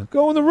 Yeah.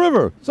 Go in the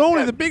river. It's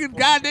only the biggest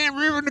goddamn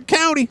river in the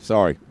county.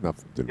 Sorry.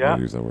 Didn't want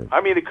to use that word.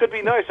 I mean, it could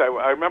be nice.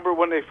 I remember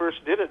when they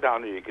first did it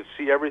down there, you could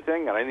see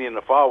everything, and I mean in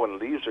the fall when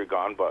the leaves are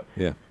gone, but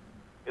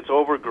it's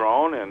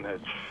overgrown, and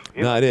it's...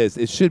 it is.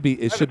 It should be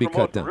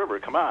cut down. The river,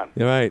 come on.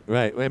 Yeah,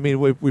 right. I mean,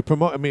 we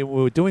promote. I mean,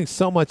 we're doing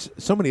so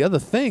many other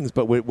things,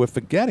 but we're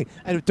forgetting.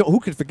 And who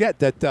could forget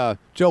that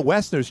Joe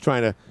Westner's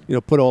trying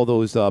to put all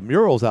those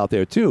murals out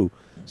there too.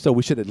 So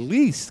we should at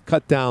least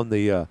cut down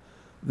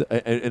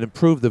and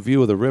improve the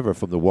view of the river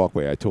from the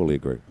walkway. I totally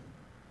agree.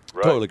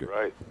 Right. Totally agree.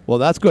 Right. Well,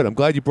 that's good. I'm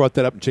glad you brought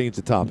that up and changed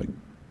the topic.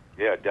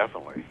 Yeah,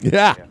 definitely.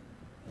 Yeah.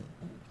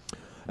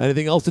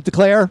 Anything else to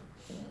declare?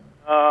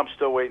 I'm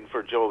still waiting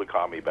for Joe to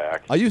call me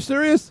back. Are you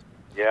serious?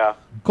 Yeah.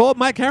 Call up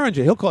Mike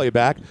Herringer. He'll call you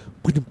back.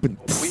 We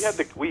had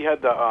the we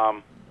had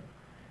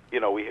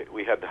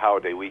the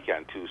holiday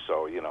weekend too,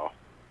 so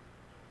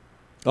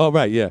Oh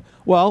right, yeah.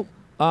 Well,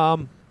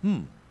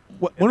 when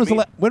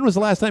was the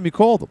last time you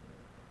called him?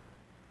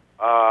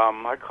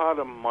 I called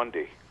him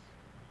Monday.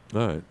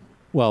 All right.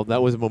 Well,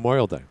 that was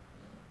Memorial Day.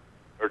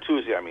 Or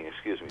Tuesday.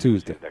 Excuse me.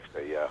 Tuesday. Next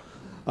day. Yeah.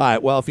 All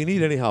right. Well, if you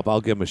need any help,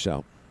 I'll give him a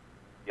shout.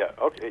 Yeah,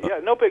 okay. Yeah,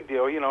 no big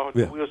deal.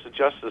 The wheels of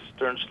justice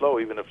turn slow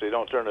even if they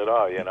don't turn at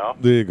all,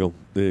 There you go.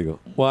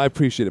 Well, I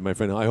appreciate it, my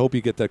friend. I hope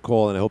you get that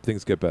call, and I hope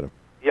things get better.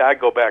 Yeah, I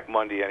go back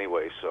Monday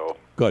anyway, so...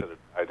 Good. To the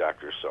eye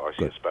doctor, so I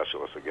see a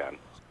specialist again.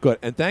 Good.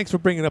 And thanks for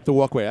bringing up the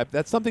walkway.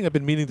 That's something I've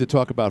been meaning to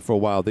talk about for a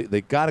while.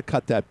 They got to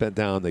cut that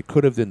down. They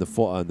could have in the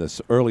fall, in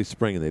this early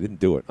spring, and they didn't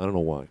do it. I don't know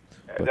why.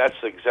 But that's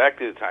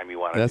exactly the time you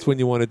want to do it. That's when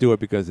you want to do it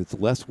because it's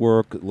less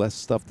work, less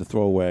stuff to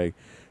throw away.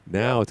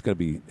 Now it's going to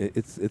be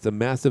it's a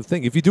massive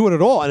thing if you do it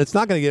at all, and it's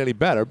not going to get any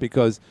better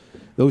because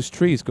those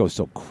trees go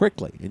so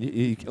quickly, and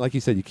you like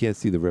you said, you can't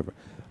see the river.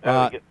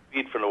 Get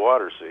feed from the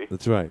water. See.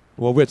 That's right.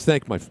 Well, Rich,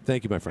 thank you, my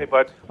friend. Hey,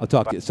 bud. I'll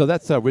talk to you. So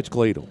that's Rich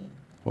Gladle.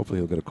 Hopefully,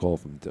 he'll get a call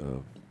from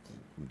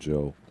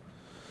Joe.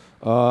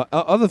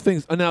 Other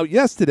things. Now,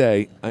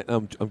 yesterday,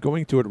 I'm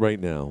going to it right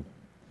now.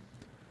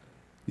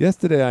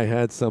 Yesterday, I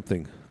had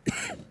something.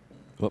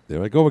 Oh,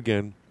 there I go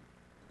again.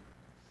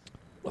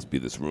 Must be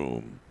this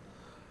room.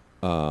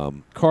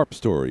 Carp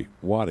story,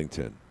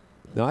 Waddington.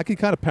 Now, I can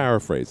kind of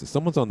paraphrase it.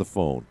 Someone's on the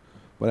phone.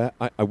 But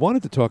I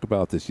wanted to talk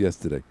about this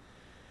yesterday.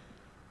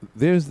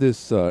 There's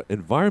this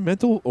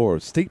environmental or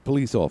state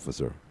police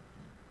officer,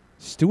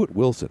 Stuart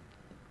Wilson,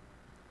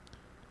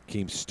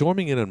 came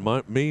storming in on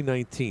May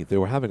 19th. They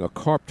were having a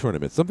carp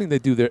tournament, something they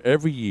do there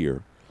every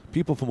year.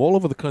 People from all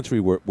over the country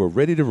were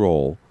ready to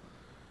roll.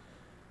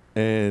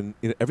 And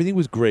everything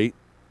was great.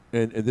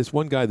 And this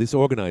one guy, this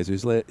organizer,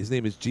 his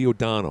name is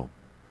Giordano.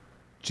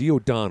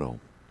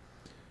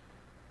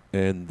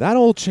 And that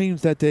all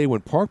changed that day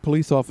when Park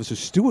Police Officer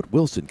Stuart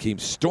Wilson came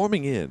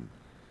storming in.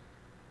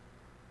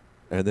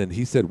 And then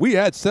he said, we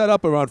had set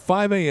up around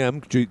 5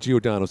 a.m.,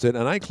 Giordano said,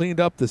 and I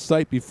cleaned up the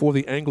site before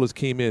the anglers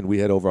came in. We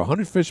had over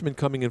 100 fishermen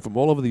coming in from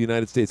all over the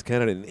United States,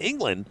 Canada, and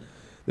England.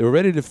 They were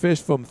ready to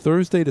fish from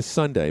Thursday to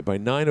Sunday by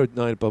 9 or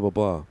 9, blah,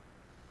 blah,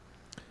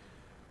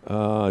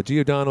 blah.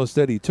 Giordano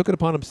said he took it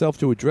upon himself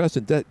to address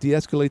and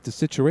de-escalate the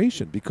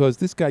situation because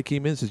this guy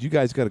came in and says, you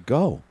guys got to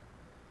go.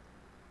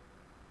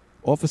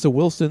 Officer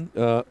Wilson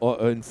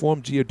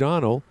informed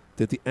Giordano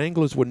that the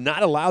anglers were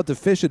not allowed to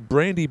fish at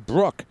Brandy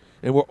Brook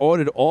and were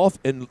ordered off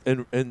and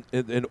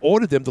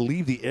ordered them to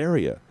leave the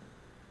area.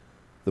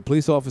 The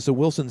police officer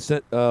Wilson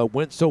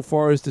went so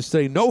far as to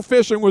say no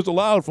fishing was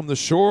allowed from the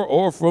shore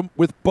or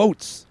with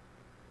boats.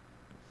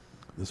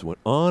 This went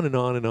on and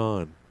on and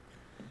on.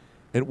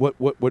 And what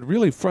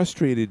really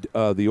frustrated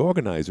the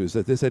organizers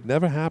that this had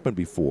never happened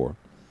before.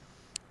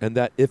 and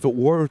that if it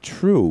were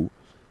true,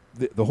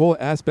 the whole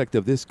aspect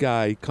of this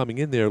guy coming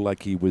in there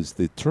like he was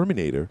the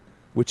Terminator,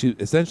 which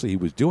essentially he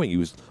was doing, he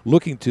was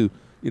looking to,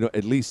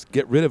 at least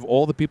get rid of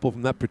all the people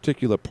from that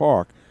particular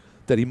park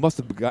that he must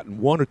have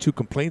gotten 1 or 2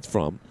 complaints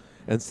from,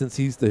 and since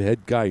he's the head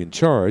guy in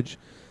charge,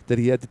 that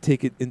he had to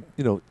take it in,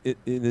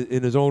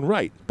 in his own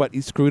right, but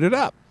he screwed it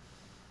up.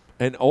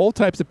 And all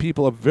types of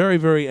people are very,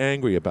 very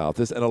angry about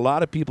this, and a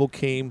lot of people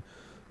came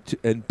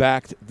and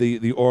backed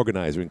the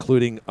organizer,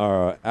 including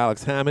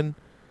Alex Hammond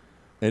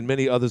and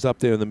many others up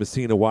there in the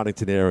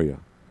Messina-Waddington area.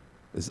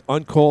 It's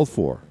uncalled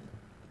for.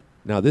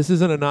 Now, this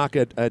isn't a knock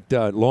at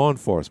law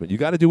enforcement. You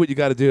got to do what you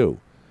got to do.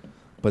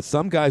 But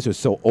some guys are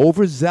so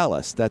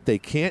overzealous that they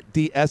can't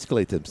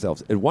de-escalate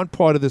themselves. In one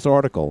part of this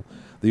article,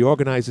 the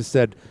organizer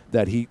said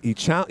that he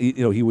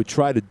would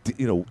try to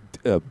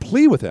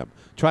plea with him,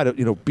 try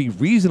to be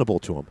reasonable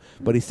to him.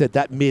 But he said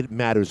that made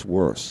matters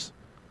worse.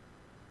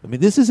 I mean,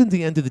 this isn't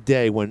the end of the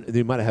day when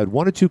they might have had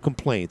 1 or 2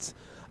 complaints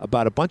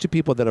about a bunch of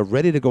people that are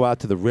ready to go out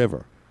to the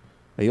river.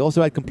 And he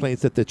also had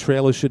complaints that the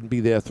trailers shouldn't be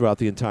there throughout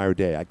the entire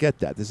day. I get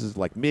that. This is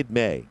like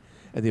mid-May,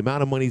 and the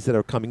amount of monies that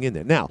are coming in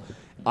there. Now,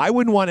 I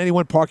wouldn't want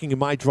anyone parking in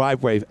my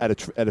driveway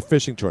at a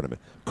fishing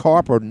tournament,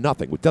 carp or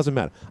nothing. It doesn't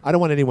matter. I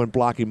don't want anyone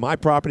blocking my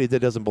property that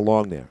doesn't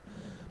belong there.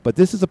 But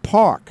this is a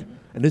park,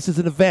 and this is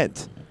an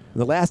event.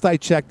 And the last I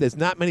checked, there's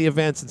not many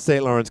events in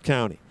St. Lawrence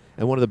County.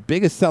 And one of the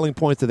biggest selling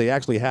points that they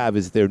actually have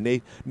is their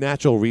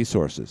natural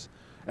resources.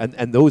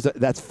 And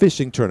that's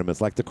fishing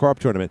tournaments, like the carp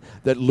tournament,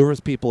 that lures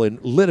people in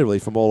literally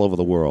from all over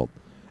the world.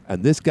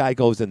 And this guy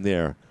goes in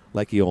there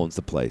like he owns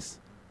the place.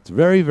 It's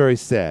very, very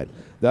sad.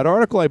 That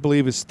article, I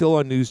believe, is still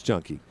on News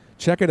Junkie.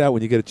 Check it out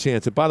when you get a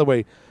chance. And by the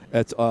way,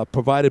 it's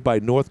provided by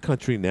North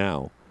Country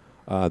Now.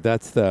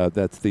 That's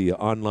the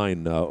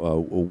online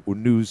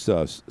news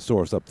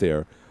source up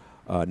there.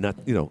 And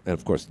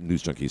of course,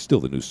 News Junkie is still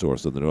the news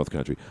source of the North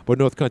Country. But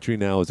North Country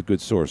Now is a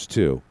good source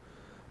too,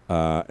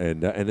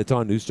 and it's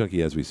on News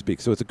Junkie as we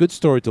speak. So it's a good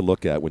story to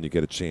look at when you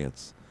get a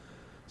chance.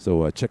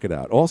 So check it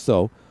out.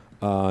 Also,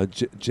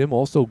 Jim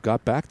also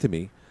got back to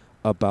me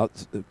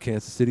about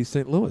Kansas City,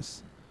 St.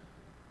 Louis.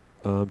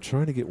 I'm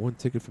trying to get 1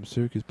 ticket from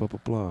Syracuse, blah, blah,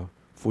 blah,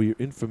 for your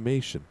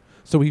information.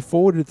 So he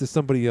forwarded it to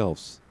somebody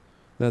else.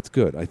 That's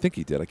good. I think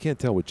he did. I can't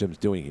tell what Jim's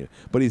doing here.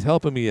 But he's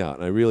helping me out,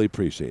 and I really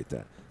appreciate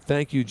that.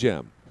 Thank you,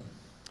 Jim.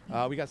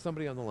 We got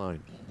somebody on the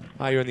line.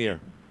 Hi, you're in the air.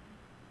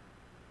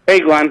 Hey,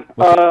 Glenn.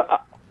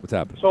 What's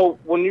happening? So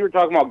when you were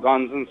talking about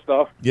guns and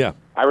stuff, yeah,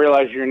 I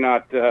realize you're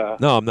not.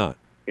 No, I'm not.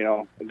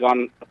 A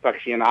gun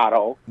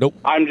aficionado. Nope.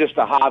 I'm just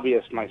a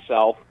hobbyist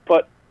myself.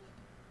 But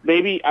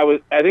maybe I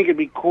think it'd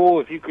be cool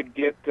if you could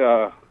get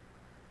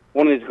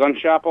one of these gun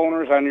shop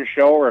owners on your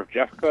show, or if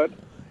Jeff could.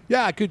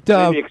 Yeah, I could.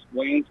 Maybe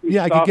explain some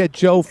stuff. I could get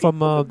Joe from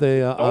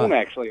the. Don't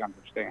actually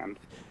understand.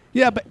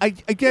 Yeah, but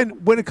again,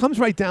 when it comes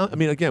right down,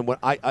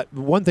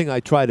 one thing I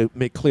try to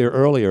make clear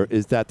earlier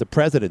is that the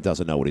president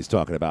doesn't know what he's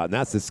talking about, and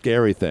that's the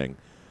scary thing.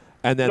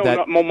 And then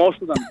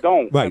most of them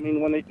don't. Right. I mean,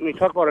 when we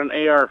talk about an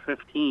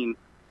AR-15,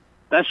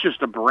 that's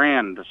just a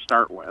brand to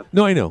start with.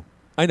 No, I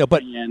know,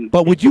 but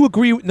would you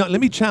agree? No,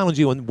 let me challenge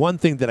you on one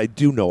thing that I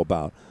do know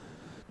about.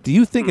 Do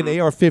you think an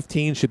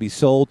AR-15 should be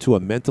sold to a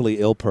mentally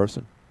ill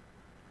person?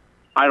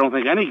 I don't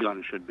think any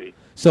gun should be.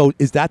 So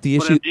is that the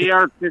issue? But an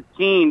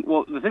AR-15,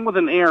 well, the thing with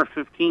an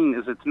AR-15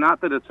 is it's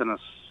not that it's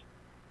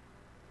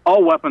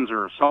all weapons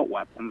are assault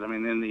weapons. I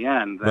mean, in the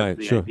end, that's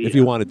the sure. idea. If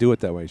you want to do it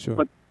that way, sure.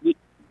 But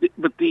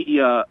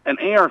an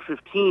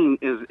AR-15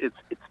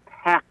 it's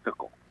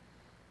tactical.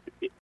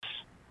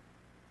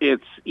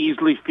 It's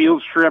easily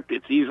field stripped.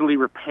 It's easily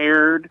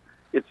repaired.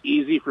 It's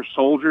easy for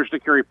soldiers to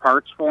carry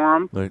parts for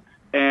them. Right.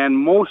 And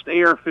most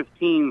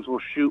AR-15s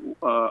will shoot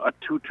a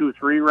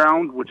 223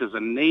 round, which is a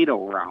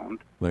NATO round,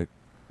 right,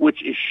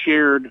 which is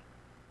shared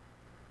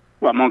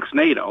amongst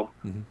NATO.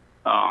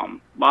 Mm-hmm.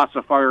 Lots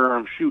of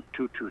firearms shoot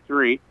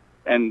 223,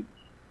 and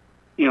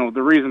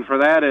the reason for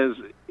that is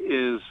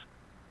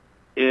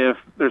if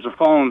there's a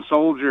fallen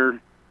soldier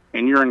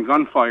and you're in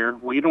gunfire,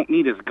 well, you don't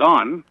need his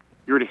gun.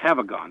 You already have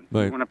a gun.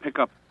 Right. You want to pick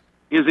up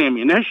his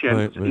ammunition,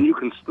 and you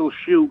can still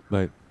shoot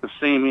the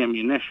same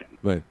ammunition.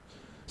 Right.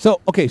 So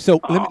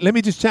let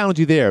me just challenge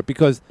you there,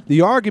 because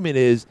the argument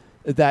is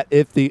that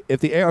if the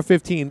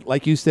AR-15,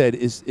 like you said,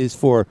 is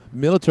for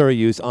military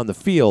use on the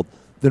field,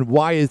 then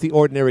why is the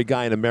ordinary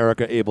guy in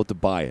America able to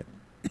buy it?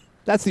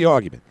 That's the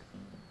argument.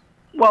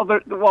 Well,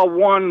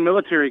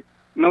 militaries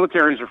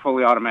are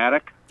fully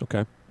automatic.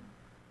 Okay.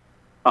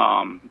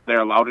 They're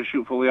allowed to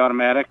shoot fully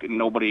automatic, and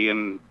nobody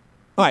in.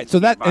 All right, so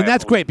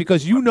that's great,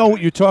 because you know what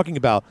you're talking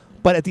about.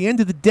 But at the end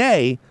of the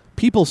day,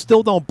 people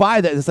still don't buy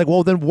that. It's like,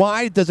 well, then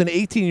why does an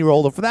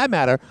 18-year-old, or for that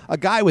matter, a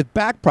guy with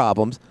back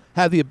problems,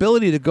 have the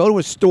ability to go to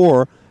a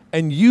store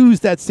and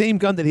use that same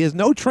gun that he has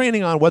no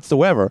training on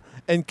whatsoever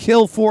and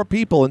kill 4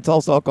 people in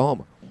Tulsa,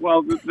 Oklahoma?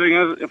 Well, the thing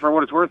is, for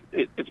what it's worth,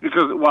 it's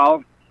because,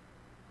 well,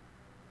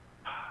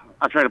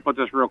 I'll try to put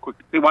this real quick.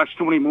 They watch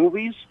too many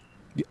movies.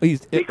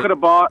 They could have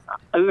bought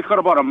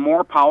a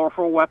more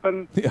powerful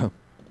weapon. Yeah.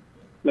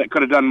 That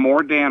could have done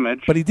more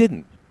damage. But he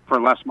didn't. For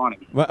less money.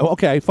 Well,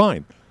 okay,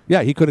 fine.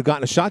 Yeah, he could have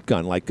gotten a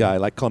shotgun like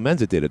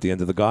Clemenza did at the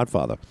end of The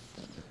Godfather.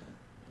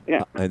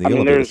 Yeah, and the I mean,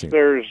 elevator scene.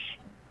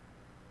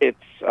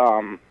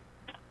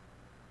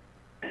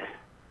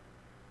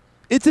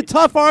 It's a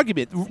tough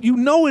argument. You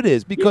know it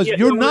is because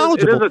you're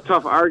knowledgeable. It is a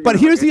tough argument. But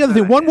here's the other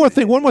thing. One more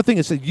thing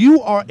is that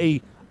you are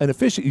an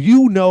official.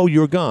 You know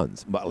your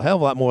guns a hell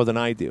of a lot more than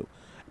I do.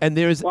 And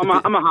there's.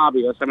 Well, I'm a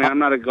hobbyist. I mean, I'm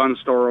not a gun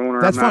store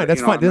owner. That's fine.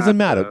 That's fine. It doesn't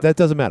matter. That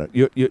doesn't matter.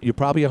 You're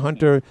probably a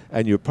hunter,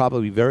 and you're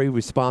probably very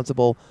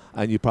responsible,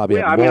 and you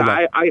probably have more.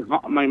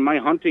 My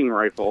hunting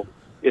rifle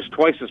is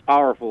twice as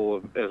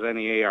powerful as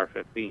any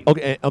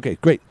AR-15. Okay,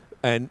 great.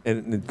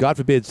 And God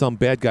forbid some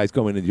bad guy's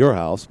going into your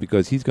house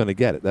because he's going to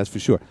get it. That's for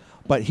sure.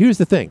 But here's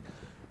the thing.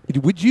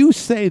 Would you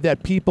say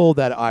that people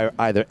that are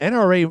either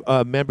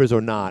NRA members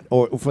or not,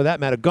 or for that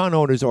matter, gun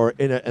owners or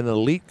in an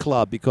elite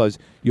club because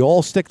you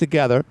all stick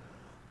together,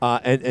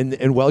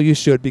 and well, you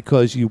should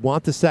because you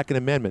want the Second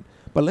Amendment.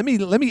 But let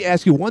me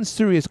ask you one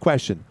serious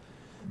question.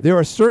 There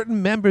are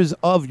certain members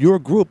of your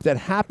group that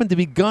happen to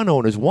be gun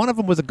owners. One of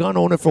them was a gun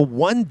owner for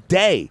one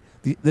day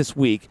this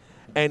week,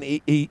 and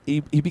he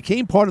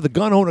became part of the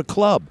gun owner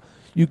club.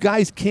 You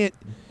guys can't.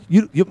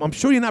 I'm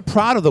sure you're not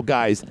proud of the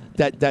guys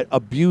that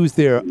abuse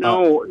their.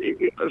 No,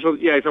 so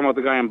yeah, you're talking about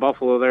the guy in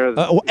Buffalo there.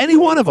 Any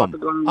one of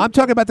them. I'm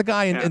talking about the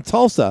guy in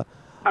Tulsa.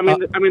 I mean,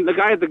 the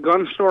guy at the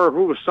gun store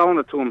who was selling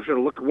it to him should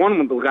have looked. The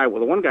one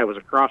guy was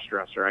a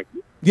cross-dresser.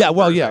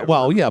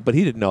 But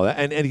he didn't know that,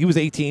 and he was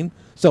 18.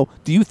 So,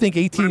 do you think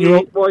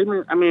 18-year-old? Well, I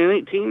mean,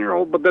 an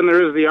 18-year-old. But then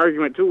there is the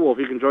argument too. Well, if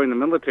you can join the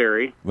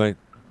military, right?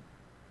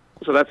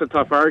 So that's a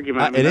tough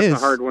argument. That's a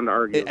hard one to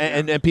argue.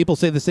 And people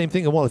say the same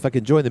thing. Well, if I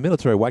can join the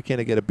military, why can't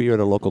I get a beer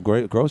at a local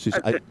grocery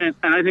store? And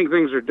I think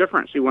things are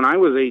different. See, when I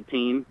was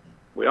 18,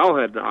 we all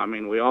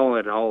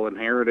all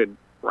inherited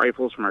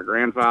rifles from our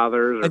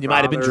grandfathers. And you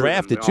might have been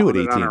drafted too at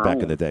 18 back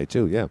in the day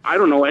too. Yeah. I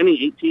don't know any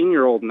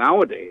 18-year-old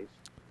nowadays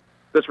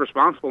that's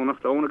responsible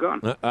enough to own a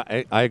gun.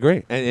 I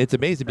agree, and it's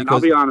amazing because I'll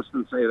be honest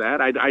and say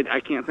that I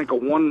can't think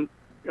of one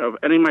of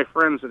any of my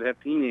friends that have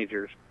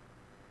teenagers.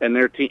 And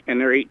their 18,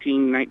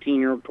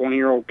 19-year-old,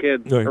 20-year-old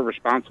kids are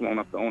responsible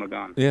enough to own a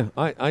gun. Yeah,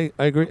 I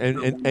agree.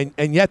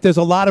 And yet there's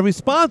a lot of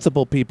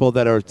responsible people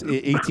that are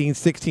 18,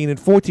 16, and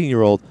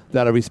 14-year-old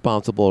that are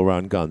responsible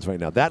around guns right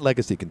now. That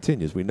legacy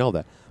continues. We know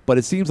that. But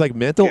it seems like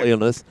mental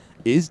illness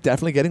is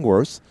definitely getting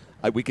worse.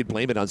 We could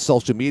blame it on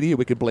social media.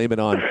 We could blame it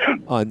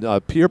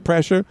on peer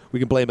pressure. We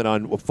can blame it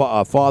on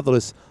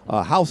fatherless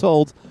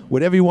households,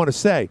 whatever you want to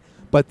say.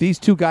 But these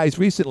two guys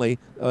recently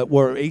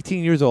were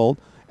 18 years old.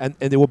 And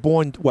they were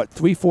born,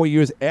 3-4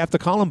 years after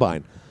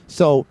Columbine.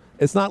 So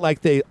it's not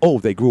like they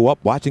grew up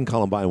watching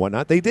Columbine and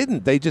whatnot. They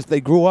didn't. They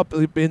grew up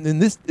in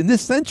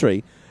this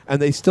century,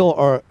 and they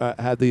still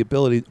have the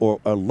ability or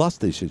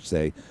lust, they should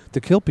say,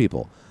 to kill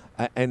people.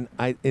 And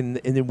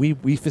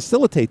we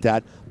facilitate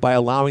that by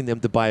allowing them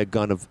to buy a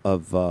gun of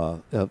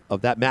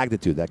that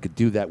magnitude that could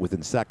do that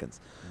within seconds.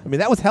 I mean,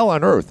 that was hell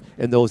on earth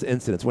in those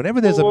incidents. Whenever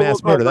there's a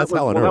mass murder, that's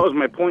hell on earth. That was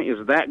my point.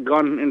 Is that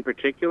gun in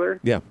particular?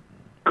 Yeah.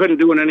 Couldn't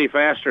do it any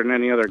faster than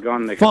any other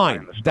gun they could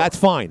find. That's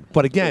fine.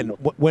 But again,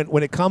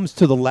 when it comes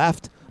to the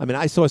left, I mean,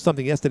 I saw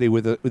something yesterday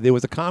where there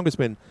was a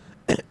congressman,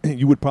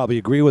 you would probably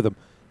agree with him,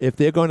 if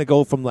they're going to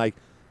go from like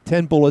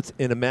 10 bullets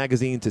in a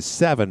magazine to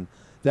 7,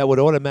 that would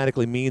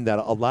automatically mean that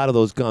a lot of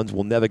those guns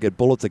will never get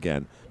bullets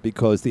again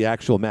because the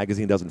actual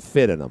magazine doesn't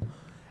fit in them.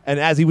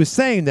 And as he was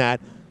saying that,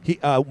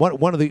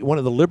 one of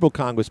the liberal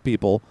Congress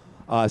people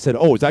said,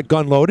 "Oh, is that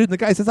gun loaded?" And the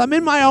guy says, "I'm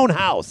in my own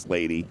house,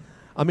 lady.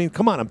 I mean,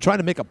 come on, I'm trying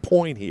to make a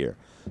point here."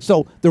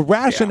 So the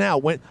rationale,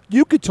 when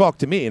you could talk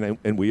to me,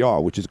 and we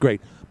are, which is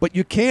great, but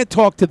you can't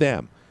talk to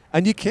them.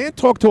 And you can't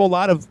talk to a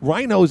lot of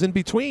rhinos in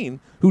between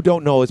who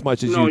don't know as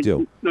much as you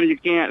do. No, you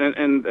can't.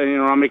 And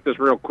I'll make this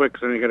real quick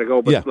because I got to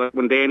go. But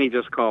when Danny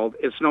just called,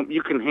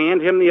 you can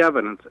hand him the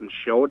evidence and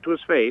show it to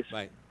his face.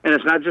 Right. And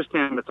it's not just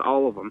him; it's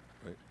all of them.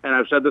 Right. And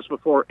I've said this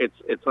before.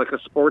 It's like a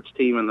sports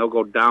team, and they'll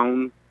go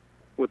down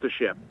with the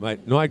ship.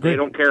 Right. No, I agree. They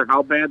don't care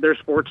how bad their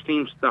sports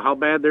teams, how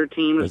bad their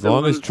team is. As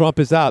long as Trump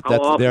is out,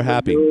 they're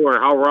happy. Or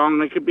how wrong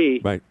they could be.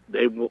 Right.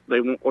 They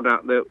won't go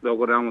down. They'll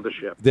go down with the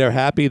ship. They're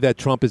happy that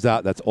Trump is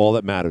out. That's all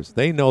that matters.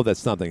 They know that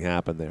something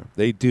happened there.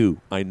 They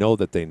do. I know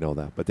that they know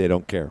that, but they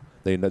don't care.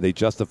 They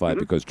justify it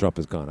because Trump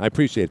is gone. I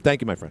appreciate it.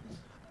 Thank you, my friend.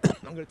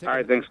 All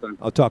right, thanks, Don.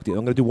 I'll talk to you.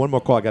 I'm going to do one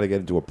more call. I got to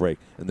get into a break,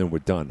 and then we're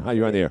done. Hi,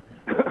 you're on the air.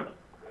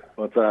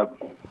 What's up?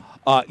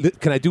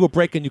 Can I do a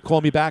break and you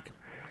call me back?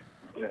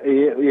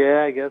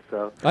 Yeah, I guess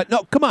so.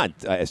 No, come on,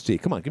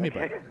 SG. Come on, give me a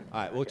break.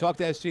 All right, we'll talk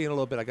to SG in a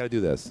little bit. I got to do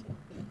this.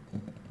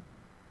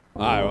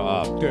 All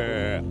right,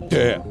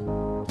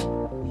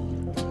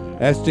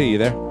 SG, you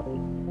there?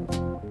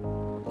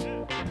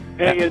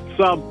 Hey, it's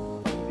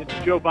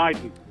Joe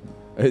Biden.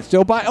 It's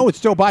Joe Biden. Oh, it's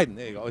Joe Biden.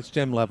 There you go. It's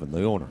Jim Levin,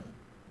 the owner.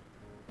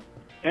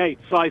 Hey,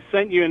 so I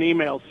sent you an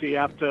email, so you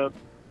have to.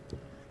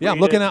 Yeah, I'm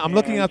looking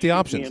at the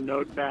options. Give me a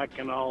note back,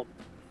 and I'll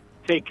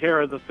take care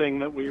of the thing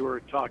that we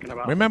were talking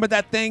about. Remember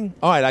that thing?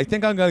 All right, I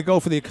think I'm going to go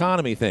for the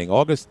economy thing.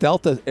 August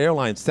Delta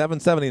Airlines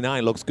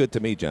 779 looks good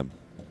to me, Jim.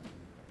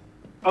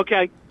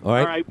 Okay. All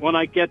right. When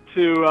I get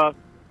to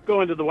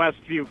going to the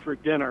Westview for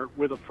dinner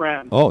with a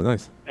friend. Oh,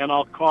 nice. And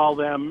I'll call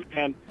them.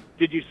 And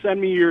did you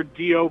send me your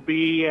DOB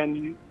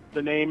and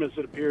the name as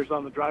it appears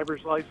on the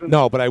driver's license?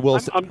 No, but I will.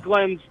 I'm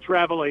Glenn's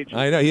travel agent.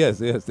 I know.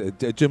 Yes.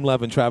 Jim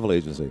Levin Travel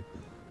Agency.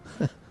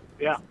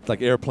 Yeah. It's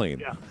like airplane.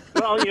 Yeah.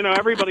 Well,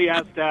 everybody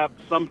has to have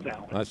some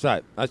talent. That's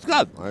right. That's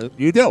good.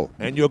 You do,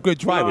 and you're a good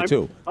driver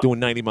too, doing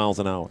 90 miles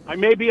an hour. I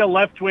may be a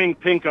left-wing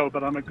pinko,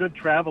 but I'm a good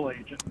travel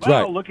agent. That's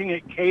Wow, right. looking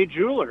at K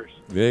Jewelers.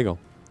 There you go.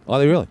 Oh,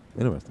 they really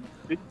interesting.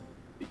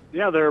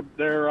 Yeah, they're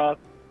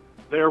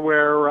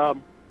where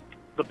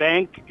the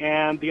bank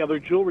and the other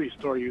jewelry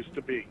store used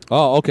to be.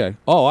 Oh, okay.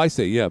 Oh, I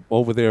see. Yeah,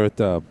 over there at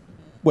the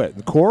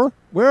core.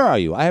 Where are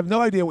you? I have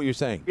no idea what you're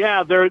saying.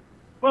 Yeah,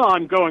 well,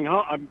 I'm going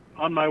home. I'm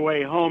on my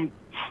way home,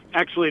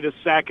 actually to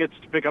Sackett's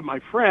to pick up my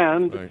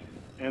friend, Right.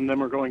 and then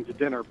we're going to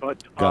dinner.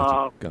 But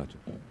Gotcha.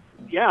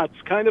 yeah,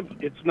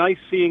 it's nice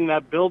seeing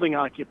that building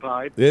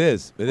occupied. It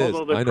is. It is.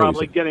 Although I they're know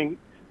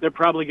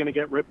probably going to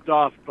get ripped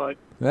off. But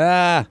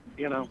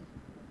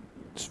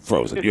it's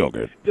frozen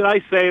yogurt. Did I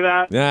say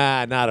that?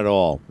 Nah, not at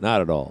all.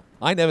 Not at all.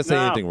 I never say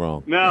anything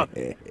wrong. No,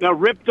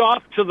 ripped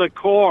off to the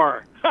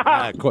core.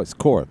 Of course,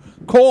 core.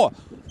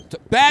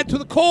 Bad to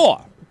the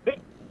core.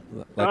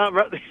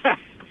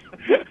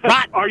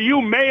 Are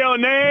you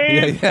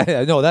mayonnaise?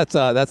 Yeah. No,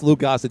 that's Lou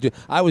Gossett.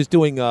 I was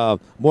doing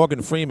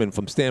Morgan Freeman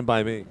from Stand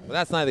By Me. But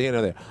that's neither here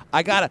nor there.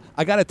 I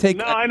gotta take.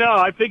 No, I know.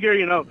 I figure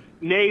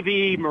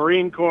Navy,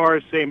 Marine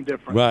Corps, same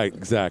difference. Right.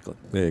 Exactly.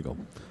 There you go.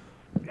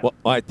 Yeah. Well,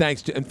 all right.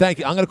 Thanks, and thank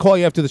you. I'm gonna call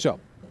you after the show.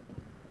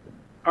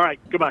 All right.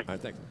 Goodbye. All right.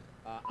 Thanks.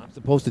 I'm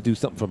supposed to do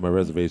something for my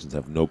reservations. I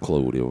have no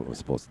clue what I'm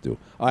supposed to do.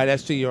 All right,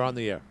 SG, you're on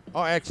the air.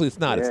 Oh, actually, it's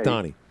not. It's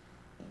Donnie.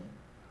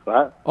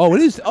 What? Oh,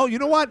 it is. Oh, you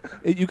know what?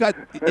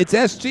 It's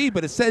SG,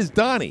 but it says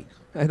Donnie.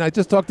 And I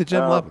just talked to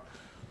Jim Levin.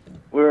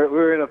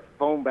 We're in a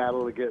phone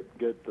battle to get.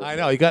 I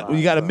know. You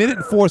got a minute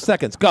and 4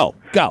 seconds. Go.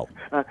 No,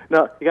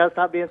 you got to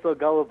stop being so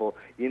gullible.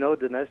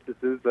 Dinesh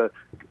D'Souza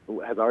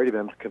has already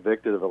been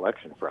convicted of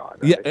election fraud.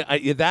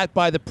 Right? Yeah, that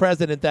by the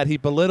president that he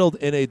belittled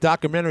in a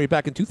documentary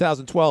back in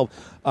 2012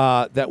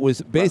 that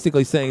was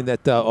basically saying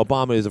that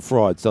Obama is a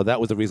fraud. So that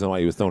was the reason why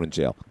he was thrown in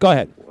jail. Go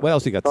ahead. What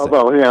else you got to say?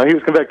 Well, he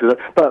was convicted.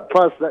 But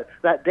plus,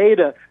 that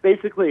data,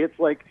 basically, it's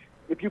like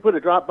if you put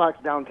a drop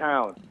box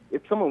downtown,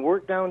 if someone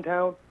worked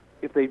downtown,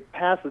 if they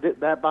pass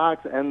that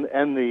box and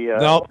the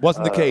no,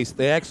 wasn't the case.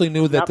 They actually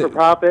knew that not for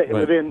profit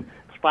right. within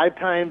 5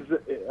 times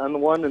on the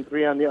one and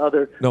 3 on the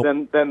other,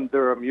 then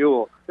they're a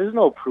mule. There's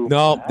no proof.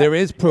 No, there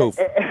is proof.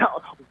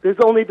 There's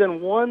only been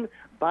one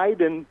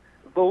Biden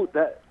vote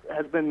that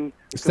has been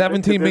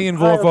 17 million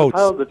more votes.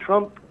 The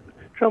Trump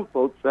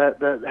votes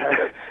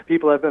that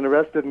people have been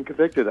arrested and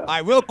convicted of. All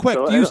right, real quick,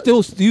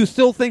 do you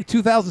still think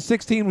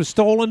 2016 was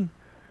stolen?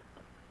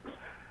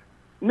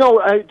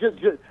 No, I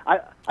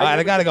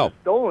gotta go.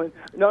 Stolen?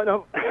 No.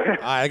 All right,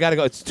 I gotta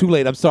go. It's too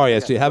late. I'm sorry,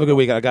 SG. Have a good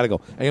weekend. I gotta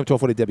go. AM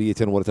 1240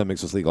 WE10. What time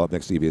makes us legal? Up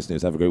next, CBS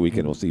News. Have a great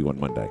weekend. We'll see you on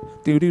Monday.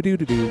 Do.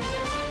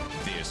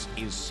 This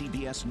is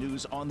CBS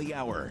News on the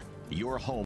Hour. Your home.